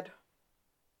said,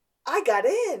 "I got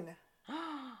in."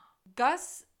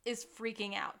 Gus is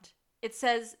freaking out. It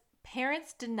says,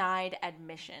 parents denied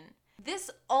admission. This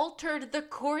altered the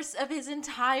course of his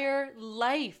entire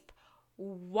life.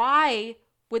 Why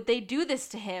would they do this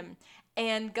to him?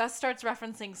 And Gus starts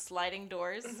referencing sliding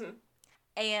doors. Mm-hmm.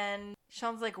 And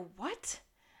Sean's like, what?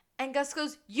 And Gus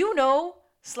goes,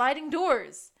 sliding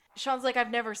doors. Sean's like,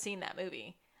 I've never seen that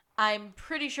movie. I'm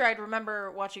pretty sure I'd remember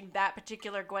watching that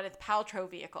particular Gwyneth Paltrow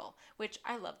vehicle, which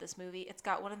I love this movie. It's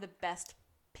got one of the best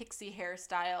pixie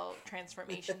hairstyle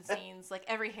transformation scenes. Like,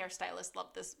 every hairstylist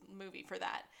loved this movie for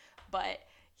that. But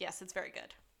yes, it's very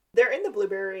good. They're in the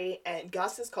Blueberry, and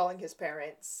Gus is calling his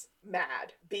parents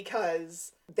mad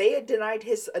because they had denied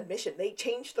his admission. They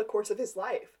changed the course of his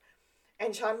life.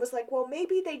 And Sean was like, well,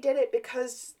 maybe they did it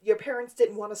because your parents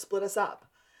didn't want to split us up.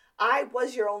 I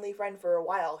was your only friend for a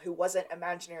while who wasn't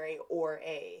imaginary or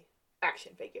a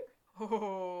action figure.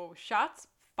 Oh, shots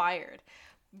fired.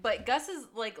 But Gus has,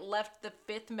 left the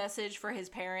fifth message for his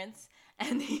parents,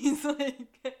 and he's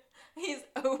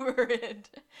over it.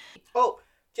 Oh,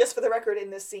 just for the record in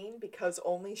this scene, because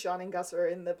only Sean and Gus are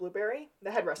in the Blueberry, the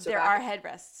headrests are back. There are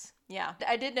headrests. Yeah.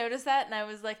 I did notice that, and I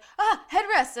was like,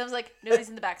 headrests! I was like, nobody's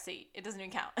in the back seat. It doesn't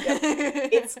even count. Yep.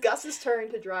 It's Gus's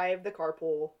turn to drive the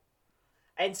carpool.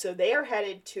 And so they are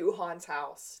headed to Han's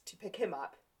house to pick him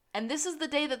up. And this is the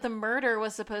day that the murder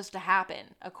was supposed to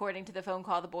happen, according to the phone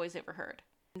call the boys overheard.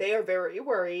 They are very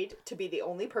worried to be the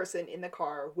only person in the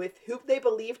car with who they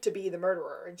believe to be the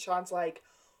murderer. And Sean's like,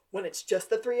 when it's just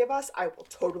the three of us, I will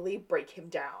totally break him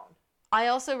down. I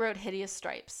also wrote hideous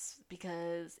stripes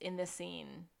because in this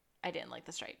scene, I didn't like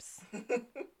the stripes.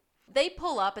 They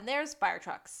pull up and there's fire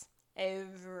trucks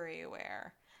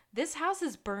everywhere. This house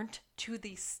is burnt to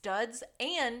the studs,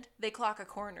 and they clock a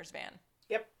coroner's van.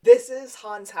 Yep. This is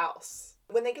Han's house.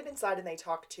 When they get inside and they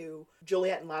talk to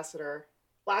Juliet and Lassiter,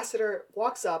 Lassiter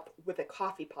walks up with a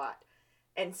coffee pot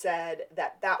and said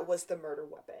that was the murder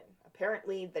weapon.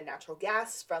 Apparently, the natural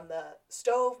gas from the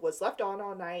stove was left on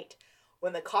all night.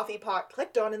 When the coffee pot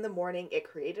clicked on in the morning, it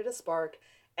created a spark,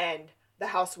 and the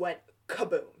house went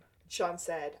kaboom. Sean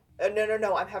said,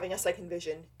 no, I'm having a second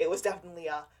vision. It was definitely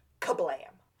a kablam.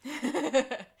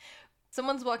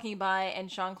 Someone's walking by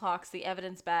and Sean clocks the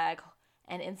evidence bag,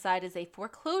 and inside is a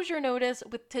foreclosure notice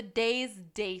with today's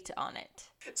date on it.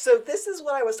 So this is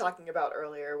what I was talking about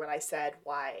earlier when I said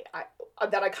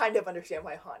that I kind of understand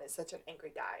why Han is such an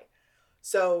angry guy.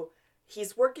 So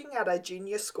he's working at a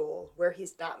genius school where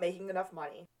he's not making enough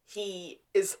money. He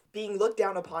is being looked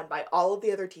down upon by all of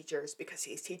the other teachers because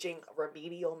he's teaching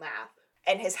remedial math,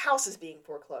 and his house is being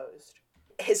foreclosed.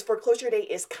 His foreclosure date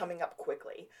is coming up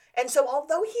quickly. And so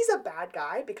although he's a bad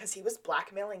guy because he was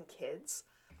blackmailing kids,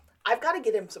 I've got to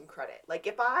give him some credit. Like,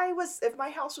 if my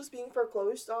house was being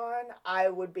foreclosed on, I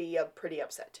would be pretty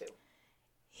upset too.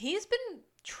 He's been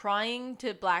trying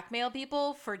to blackmail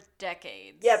people for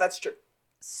decades. Yeah, that's true.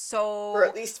 So for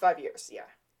at least 5 years, yeah.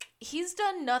 He's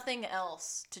done nothing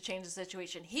else to change the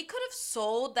situation. He could have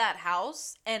sold that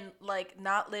house and,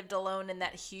 not lived alone in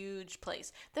that huge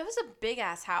place. That was a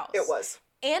big-ass house. It was.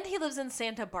 And he lives in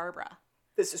Santa Barbara.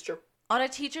 This is true. On a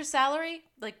teacher's salary?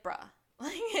 Bruh.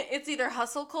 It's either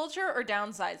hustle culture or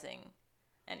downsizing.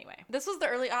 Anyway, this was the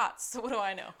early aughts, so what do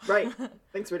I know? Right.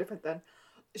 Things were different then.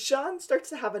 Sean starts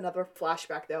to have another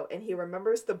flashback, though, and he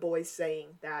remembers the boys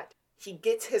saying that he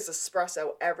gets his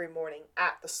espresso every morning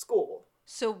at the school.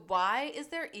 So why is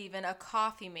there even a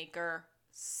coffee maker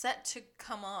set to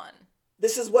come on?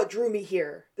 This is what drew me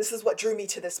here. This is what drew me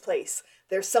to this place.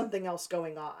 There's something else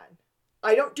going on.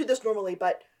 I don't do this normally,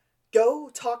 but go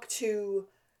talk to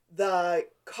the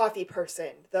coffee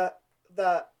person. The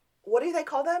what do they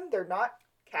call them? They're not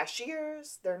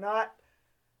cashiers. They're not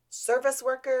service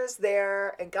workers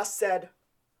there, and Gus said,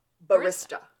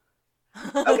 barista.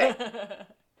 Okay.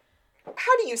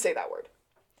 How do you say that word?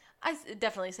 I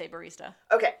definitely say barista.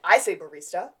 Okay, I say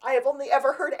barista. I have only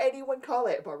ever heard anyone call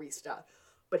it barista.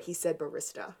 But he said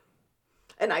barista.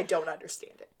 And I don't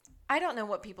understand it. I don't know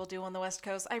what people do on the West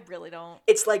Coast. I really don't.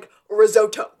 It's like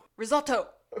risotto. Risotto.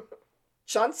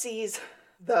 Sean sees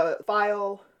the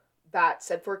file that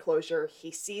said foreclosure.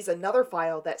 He sees another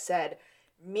file that said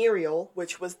Muriel,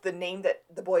 which was the name that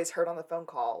the boys heard on the phone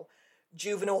call,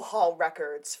 juvenile hall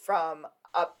records from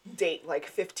a date like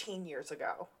 15 years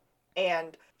ago.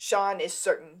 And Sean is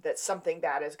certain that something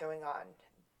bad is going on.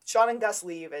 Sean and Gus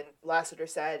leave, and Lassiter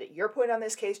said, your point on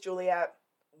this case, Juliet,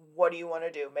 what do you want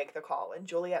to do? Make the call. And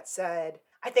Juliet said,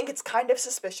 I think it's kind of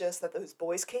suspicious that those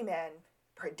boys came in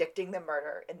predicting the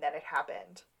murder and then it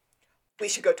happened. We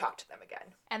should go talk to them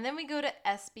again. And then we go to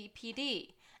SBPD.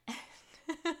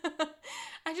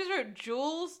 I just wrote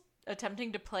Jules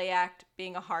attempting to play act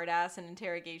being a hard ass in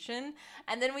interrogation,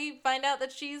 and then we find out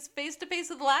that she's face to face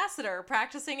with Lassiter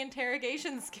practicing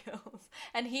interrogation skills,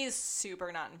 and he's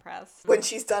super not impressed. When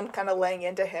she's done kind of laying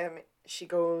into him, she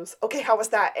goes, okay, how was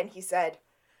that? And he said,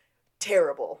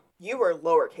 terrible. You were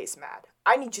lowercase mad.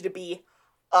 I need you to be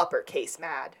uppercase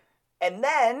mad. And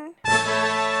then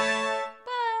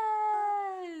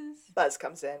Buzz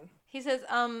comes in. He says,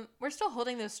 we're still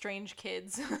holding those strange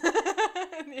kids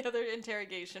in the other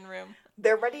interrogation room.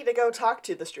 They're ready to go talk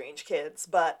to the strange kids,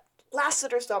 but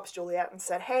Lassiter stops Juliet and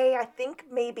said, hey, I think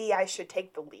maybe I should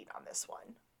take the lead on this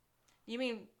one. You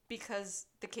mean because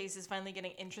the case is finally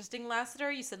getting interesting,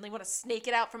 Lassiter? You suddenly want to snake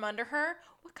it out from under her?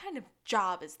 What kind of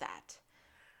job is that?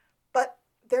 But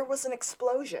there was an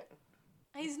explosion.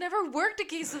 He's never worked a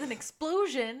case with an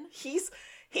explosion. He's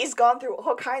gone through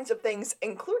all kinds of things,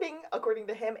 including, according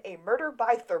to him, a murder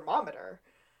by thermometer,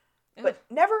 but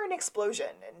never an explosion.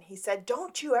 And he said,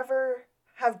 don't you ever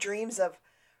have dreams of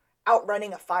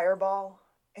outrunning a fireball?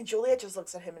 And Juliet just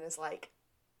looks at him and is like,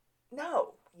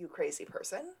 no, you crazy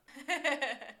person.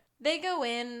 They go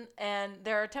in and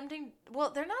they're attempting,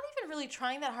 well, they're not even really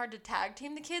trying that hard to tag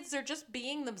team the kids. They're just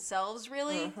being themselves,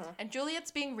 really. Mm-hmm. And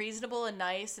Juliet's being reasonable and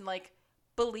nice and, like,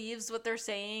 believes what they're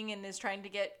saying and is trying to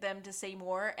get them to say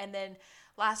more, and then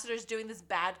Lassiter's doing this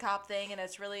bad cop thing and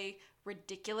it's really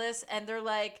ridiculous, and they're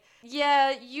like,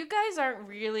 yeah, you guys aren't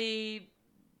really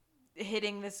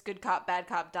hitting this good cop bad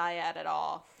cop dyad at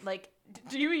all. Like,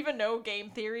 do you even know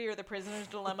game theory or the prisoner's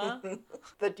dilemma?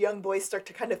 The young boys start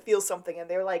to kind of feel something and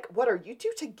they're like, what, are you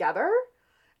two together?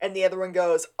 And the other one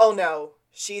goes, oh no,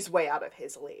 she's way out of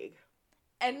his league.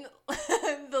 And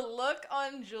the look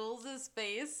on Jules's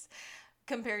face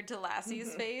compared to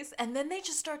Lassie's face, and then they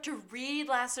just start to read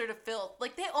Lassiter to filth.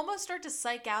 Like, they almost start to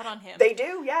psych out on him. They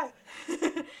do, yeah.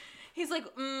 He's like,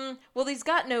 well, he's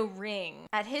got no ring.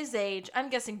 At his age, I'm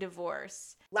guessing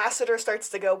divorce. Lassiter starts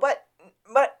to go, but,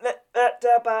 and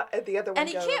the other one and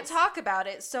he can't talk about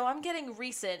it, so I'm getting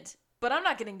recent, but I'm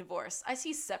not getting divorced. I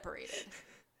see separated.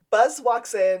 Buzz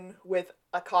walks in with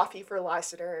a coffee for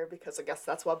Lassiter, because I guess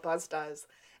that's what Buzz does,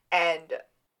 and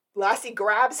Lassie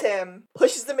grabs him,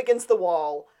 pushes him against the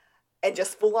wall, and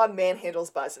just full-on manhandles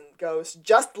Buzz and goes,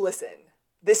 just listen.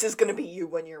 This is going to be you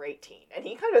when you're 18. And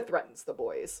he kind of threatens the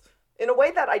boys in a way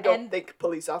that I don't think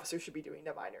police officers should be doing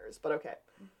to minors, but okay.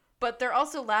 But they're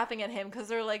also laughing at him because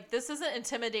they're like, this isn't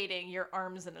intimidating, your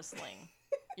arm's in a sling.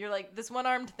 You're like, this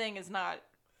one-armed thing is not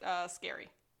scary.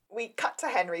 We cut to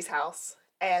Henry's house,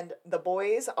 and the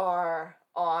boys are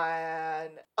on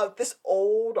this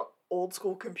old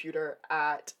school computer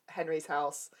at Henry's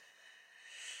house.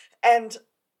 And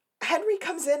Henry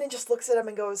comes in and just looks at him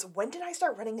and goes, when did I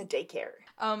start running a daycare?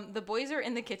 The boys are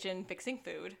in the kitchen fixing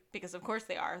food, because of course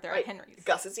they are. They're right. At Henry's.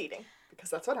 Gus is eating, because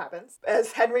that's what happens.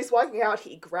 As Henry's walking out,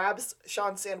 he grabs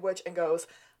Sean's sandwich and goes,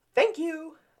 thank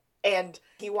you. And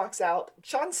he walks out.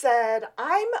 Sean said,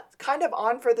 I'm kind of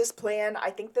on for this plan. I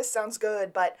think this sounds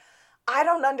good, but I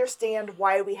don't understand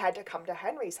why we had to come to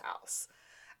Henry's house.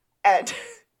 And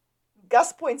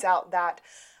Gus points out that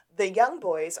the young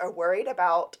boys are worried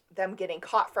about them getting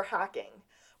caught for hacking.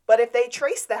 But if they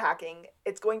trace the hacking,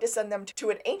 it's going to send them to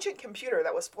an ancient computer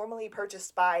that was formerly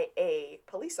purchased by a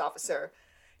police officer.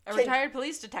 A retired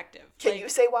police detective. Can you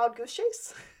say Wild Goose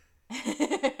Chase?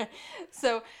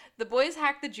 So the boys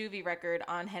hack the juvie record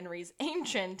on Henry's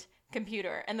ancient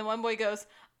computer. And the one boy goes,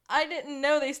 I didn't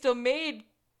know they still made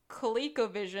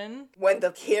ColecoVision. When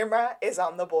the camera is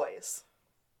on the boys,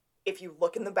 if you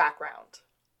look in the background,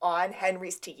 on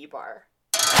Henry's tiki bar,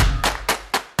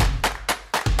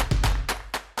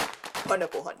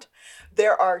 Pineapple Hunt,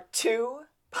 there are 2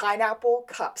 pineapple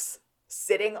cups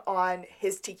sitting on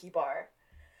his tiki bar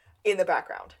in the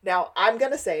background. Now, I'm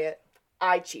going to say it.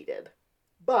 I cheated.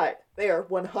 But they are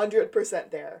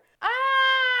 100% there.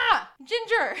 Ah!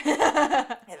 Ginger!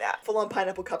 And that full-on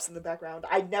pineapple cups in the background.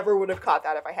 I never would have caught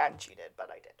that if I hadn't cheated, but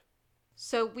I did.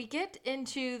 So we get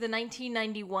into the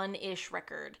 1991-ish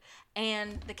record,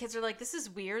 and the kids are like, this is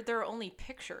weird, there are only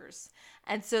pictures.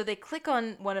 And so they click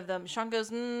on one of them. Sean goes,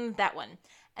 that one.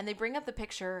 And they bring up the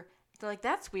picture. They're like,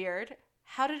 that's weird.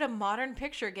 How did a modern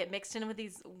picture get mixed in with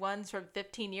these ones from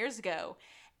 15 years ago?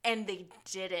 And they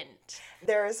didn't.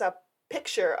 There is a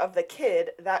picture of the kid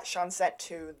that Sean sent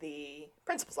to the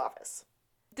principal's office.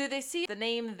 Do they see the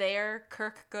name there,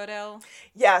 Kirk Goodell?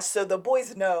 Yeah, so the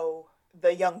boys know,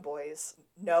 the young boys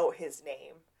know his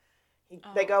name.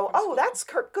 They go, oh, that's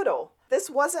Kirk Goodell. This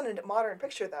wasn't a modern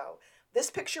picture, though. This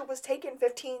picture was taken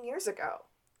 15 years ago.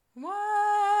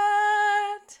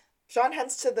 What? Sean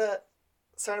heads to the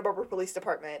Santa Barbara Police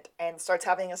Department and starts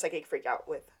having a psychic freakout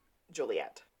with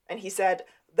Juliet. And he said,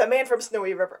 the man from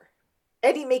Snowy River.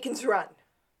 Eddie Macon's Run.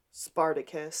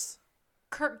 Spartacus.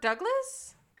 Kirk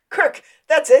Douglas? Kirk,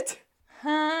 that's it.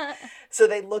 Huh? So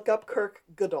they look up Kirk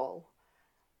Goodall.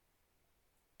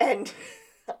 And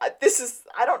this is,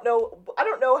 I don't know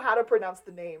how to pronounce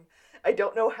the name. I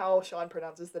don't know how Sean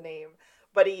pronounces the name.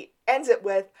 But he ends it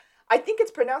with, I think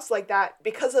it's pronounced like that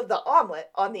because of the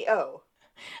omelet on the O.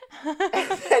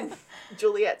 And then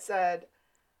Juliet said,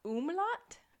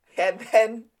 Umlaut? and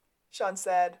then Sean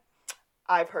said,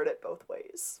 I've heard it both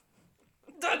ways.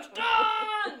 Dun!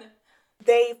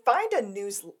 They find a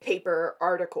newspaper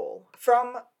article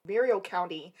from Muriel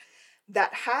County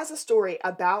that has a story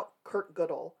about Kirk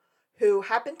Goodall, who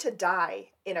happened to die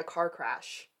in a car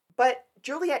crash. But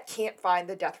Juliet can't find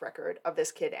the death record of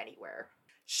this kid anywhere.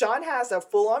 Sean has a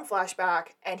full-on flashback,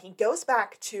 and he goes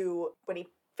back to when he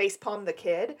facepalmed the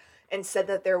kid and said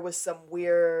that there was some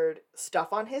weird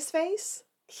stuff on his face.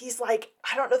 He's like,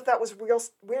 I don't know if that was real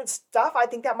weird stuff. I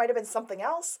think that might have been something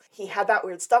else. He had that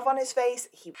weird stuff on his face.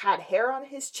 He had hair on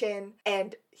his chin.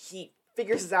 And he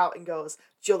figures it out and goes,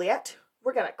 Juliet,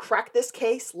 we're going to crack this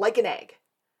case like an egg.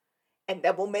 And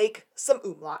then we'll make some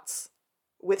umlauts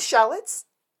with shallots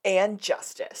and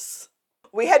justice.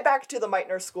 We head back to the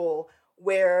Meitner School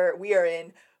where we are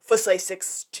in Fusay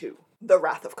 6-2, The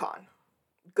Wrath of Khan.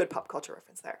 Good pop culture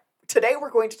reference there. Today we're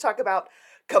going to talk about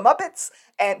comeuppets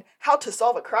and how to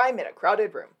solve a crime in a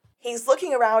crowded room. He's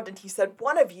looking around and he said,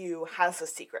 one of you has a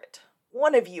secret.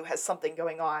 One of you has something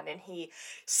going on. And he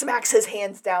smacks his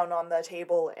hands down on the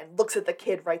table and looks at the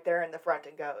kid right there in the front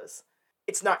and goes,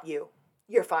 it's not you.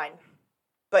 You're fine.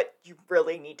 But you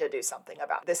really need to do something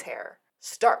about this hair.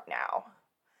 Start now.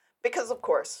 Because, of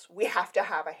course, we have to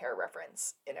have a hair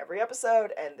reference in every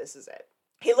episode, and this is it.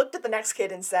 He looked at the next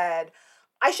kid and said,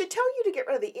 I should tell you to get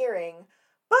rid of the earring,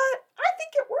 but I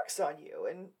think it works on you.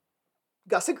 And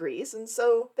Gus agrees, and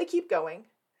so they keep going.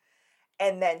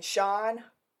 And then Sean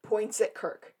points at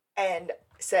Kirk and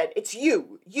said, it's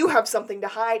you. You have something to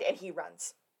hide, and he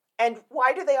runs. And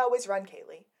why do they always run,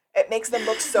 Kaylee? It makes them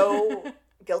look so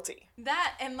guilty.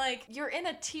 That, and like, you're in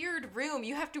a tiered room.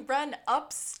 You have to run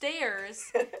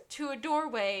upstairs to a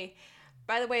doorway.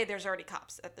 By the way, there's already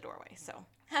cops at the doorway, so.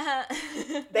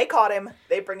 They caught him.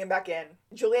 They bring him back in.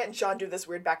 Juliet and Sean do this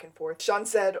weird back and forth. Sean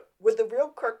said, would the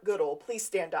real Kirk Goodall please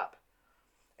stand up?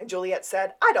 And Juliet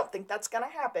said, I don't think that's gonna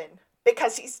happen.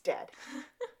 Because he's dead.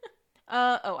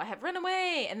 I have run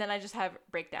away. And then I just have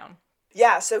breakdown.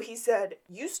 Yeah, so he said,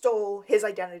 you stole his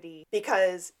identity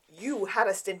because you had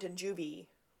a stint in juvie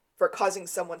for causing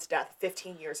someone's death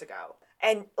 15 years ago.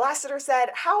 And Lassiter said,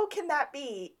 how can that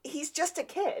be? He's just a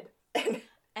kid. And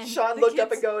Sean looked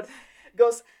up and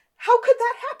goes, how could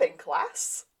that happen,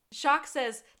 class? Shock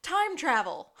says, time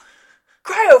travel.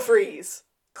 Cryo-freeze.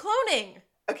 Cloning.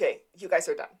 Okay, you guys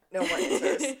are done. No more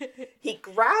answers. He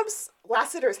grabs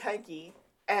Lassiter's hanky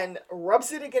and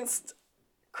rubs it against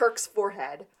Kirk's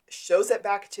forehead, shows it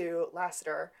back to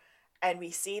Lassiter, and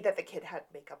we see that the kid had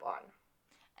makeup on.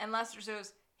 And Lassiter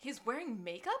goes, he's wearing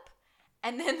makeup?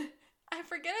 And then, I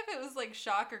forget if it was like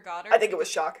Shock or Goddard. I think it was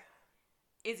Shock.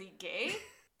 Is he gay?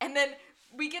 And then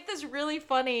we get this really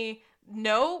funny,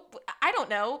 no, I don't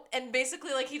know. And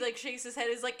basically, like, he, like, shakes his head.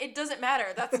 Is like, it doesn't matter.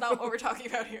 That's not what we're talking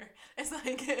about here. It's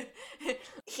like...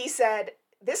 He said,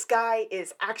 this guy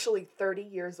is actually 30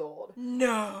 years old.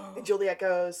 No. And Juliet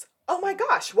goes, oh my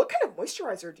gosh, what kind of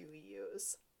moisturizer do we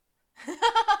use?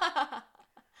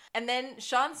 And then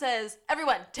Sean says,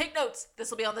 everyone, take notes.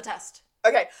 This will be on the test.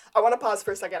 Okay, I want to pause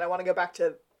for a second. I want to go back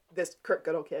to this Kirk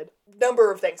Goodall kid.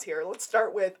 Number of things here. Let's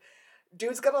start with,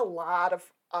 dude's got a lot of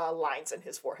lines in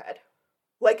his forehead.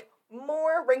 Like,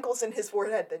 more wrinkles in his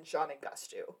forehead than Sean and Gus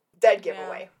do. Dead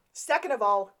giveaway. Yeah. Second of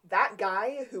all, that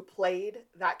guy who played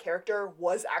that character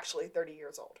was actually 30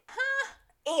 years old. Huh.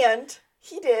 And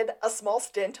He did a small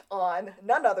stint on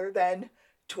none other than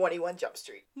 21 Jump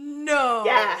Street. No.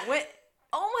 Yeah. Wait.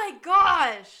 Oh my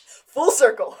gosh. Full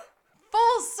circle.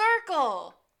 Full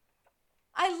circle.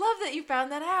 I love that you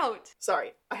found that out.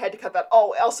 Sorry, I had to cut that.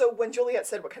 Oh, also, when Juliet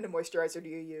said, what kind of moisturizer do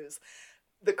you use?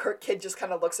 The Kirk kid just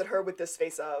kind of looks at her with this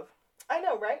face of, I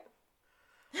know, right?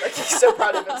 Like, he's so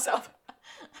proud of himself.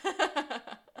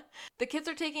 The kids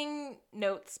are taking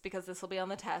notes because this will be on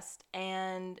the test,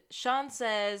 and Sean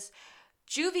says,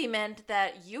 Juvie meant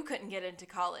that you couldn't get into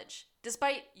college,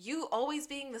 despite you always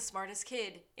being the smartest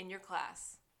kid in your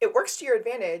class. It works to your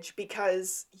advantage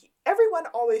because everyone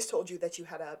always told you that you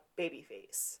had a baby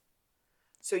face.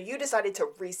 So you decided to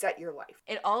reset your life.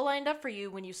 It all lined up for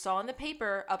you when you saw in the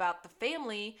paper about the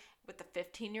family with the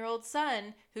 15-year-old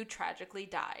son who tragically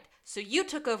died. So you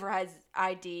took over his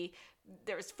ID,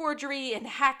 there was forgery and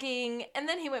hacking, and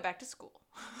then he went back to school.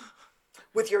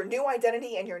 With your new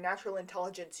identity and your natural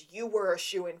intelligence, you were a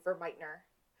shoo-in for Meitner.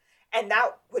 And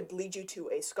that would lead you to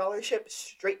a scholarship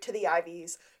straight to the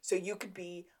Ivies so you could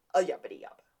be a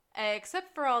yuppity-yup.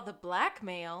 Except for all the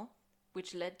blackmail,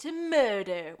 which led to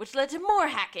murder, which led to more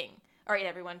hacking. All right,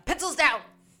 everyone, pencils down!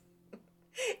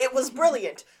 It was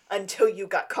brilliant until you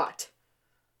got caught.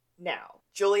 Now,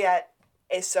 Juliet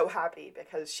is so happy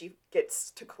because she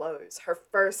gets to close her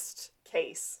first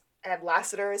case. And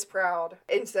Lassiter is proud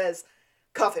and says,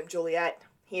 cuff him, Juliet.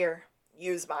 Here,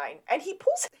 use mine. And he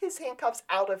pulls his handcuffs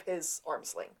out of his arm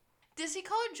sling. Does he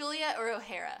call her Juliet or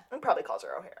O'Hara? He probably calls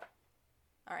her O'Hara.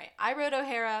 All right, I wrote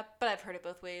O'Hara, but I've heard it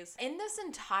both ways. In this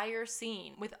entire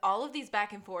scene, with all of these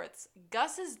back and forths,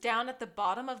 Gus is down at the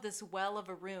bottom of this well of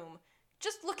a room,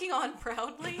 just looking on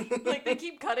proudly. Like, they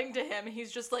keep cutting to him, and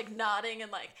he's just, like, nodding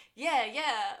and like, yeah,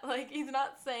 like, he's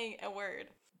not saying a word.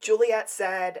 Juliet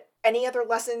said, any other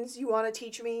lessons you want to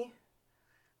teach me?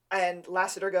 And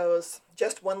Lassiter goes,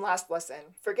 just one last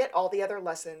lesson. Forget all the other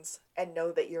lessons and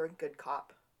know that you're a good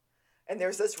cop. And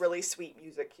there's this really sweet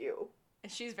music cue.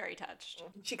 And she's very touched.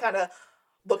 She kind of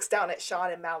looks down at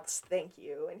Sean and mouths, thank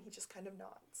you, and he just kind of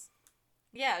nods.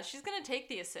 Yeah, she's going to take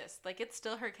the assist. Like, it's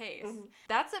still her case. Mm-hmm.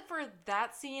 That's it for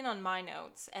that scene on my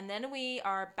notes. And then we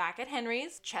are back at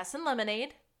Henry's, Chess and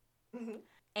Lemonade. Mm-hmm.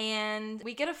 And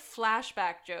we get a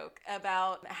flashback joke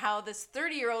about how this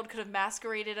 30-year-old could have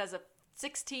masqueraded as a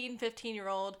 16,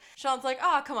 15-year-old. Sean's like,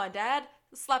 oh, come on, Dad.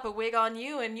 Slap a wig on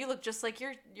you and you look just like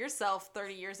yourself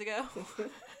 30 years ago.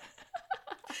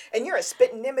 And you're a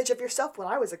spitting image of yourself when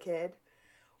I was a kid.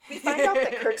 We find out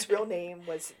that Kirk's real name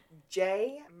was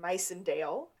Jay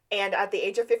Meisendale. And at the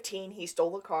age of 15, he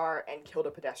stole a car and killed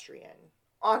a pedestrian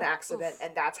on accident. Oof.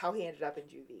 And that's how he ended up in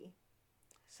juvie.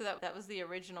 So that was the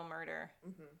original murder.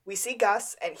 Mm-hmm. We see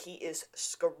Gus, and he is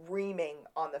screaming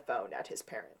on the phone at his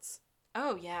parents.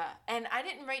 Oh, yeah. And I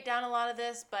didn't write down a lot of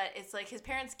this, but it's like his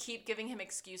parents keep giving him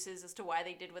excuses as to why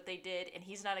they did what they did, and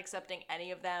he's not accepting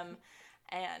any of them.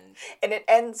 And it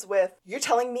ends with, you're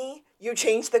telling me you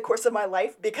changed the course of my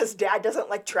life because Dad doesn't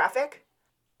like traffic?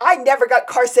 I never got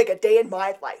car sick a day in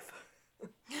my life.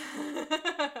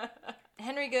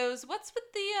 Henry goes, what's with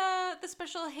the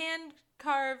special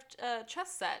hand-carved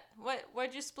chess set?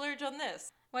 Why'd you splurge on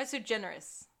this? Why so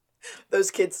generous?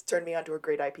 Those kids turned me onto a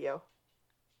great IPO.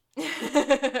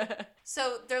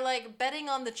 So they're like betting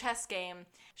on the chess game.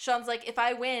 Sean's like, if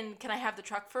I win, can I have the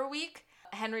truck for a week?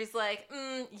 Henry's like,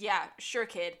 yeah, sure,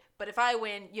 kid. But if I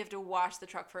win, you have to wash the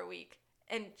truck for a week.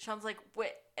 And Sean's like,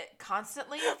 wait,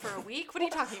 constantly for a week? What are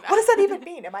you talking about? What does that even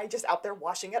mean? Am I just out there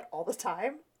washing it all the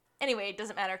time? Anyway, it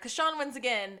doesn't matter, because Sean wins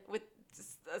again with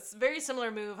a very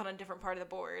similar move on a different part of the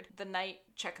board. The knight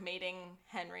checkmating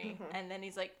Henry. Mm-hmm. And then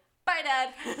he's like, bye,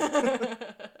 Dad.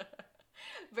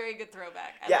 Very good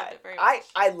throwback. I loved it very much.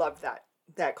 I loved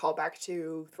that callback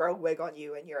to throw a wig on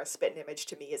you and you're a spitting image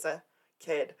to me as a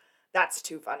kid. That's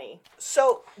too funny.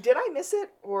 So, did I miss it,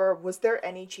 or was there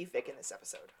any Chief Vic in this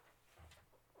episode?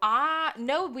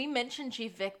 No, we mentioned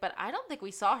Chief Vic, but I don't think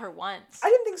we saw her once. I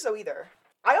didn't think so either.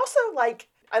 I also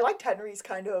I liked Henry's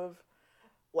kind of,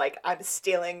 like, I'm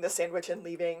stealing the sandwich and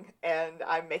leaving, and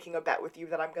I'm making a bet with you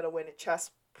that I'm going to win at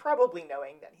chess, probably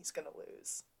knowing that he's going to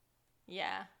lose.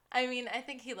 Yeah. I mean, I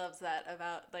think he loves that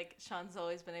about, like, Sean's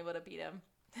always been able to beat him.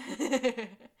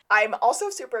 I'm also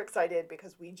super excited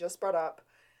because we just brought up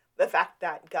the fact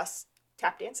that Gus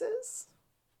tap dances,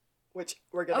 which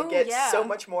we're going to get so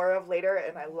much more of later,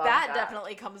 and I love that. That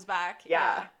definitely comes back.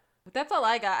 Yeah. That's all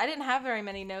I got. I didn't have very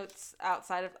many notes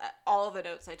outside of all of the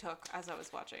notes I took as I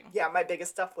was watching. Yeah, my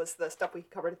biggest stuff was the stuff we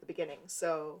covered at the beginning.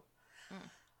 So,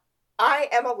 I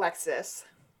am Alexis.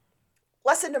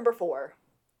 Lesson number 4.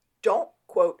 Don't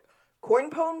quote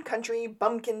cornpone country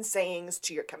bumpkin sayings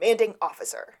to your commanding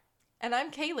officer. And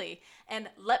I'm Kaylee. And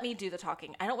let me do the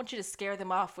talking. I don't want you to scare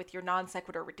them off with your non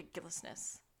sequitur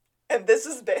ridiculousness. And this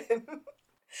has been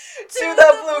To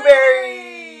the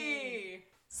Blueberry!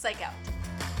 Psych out.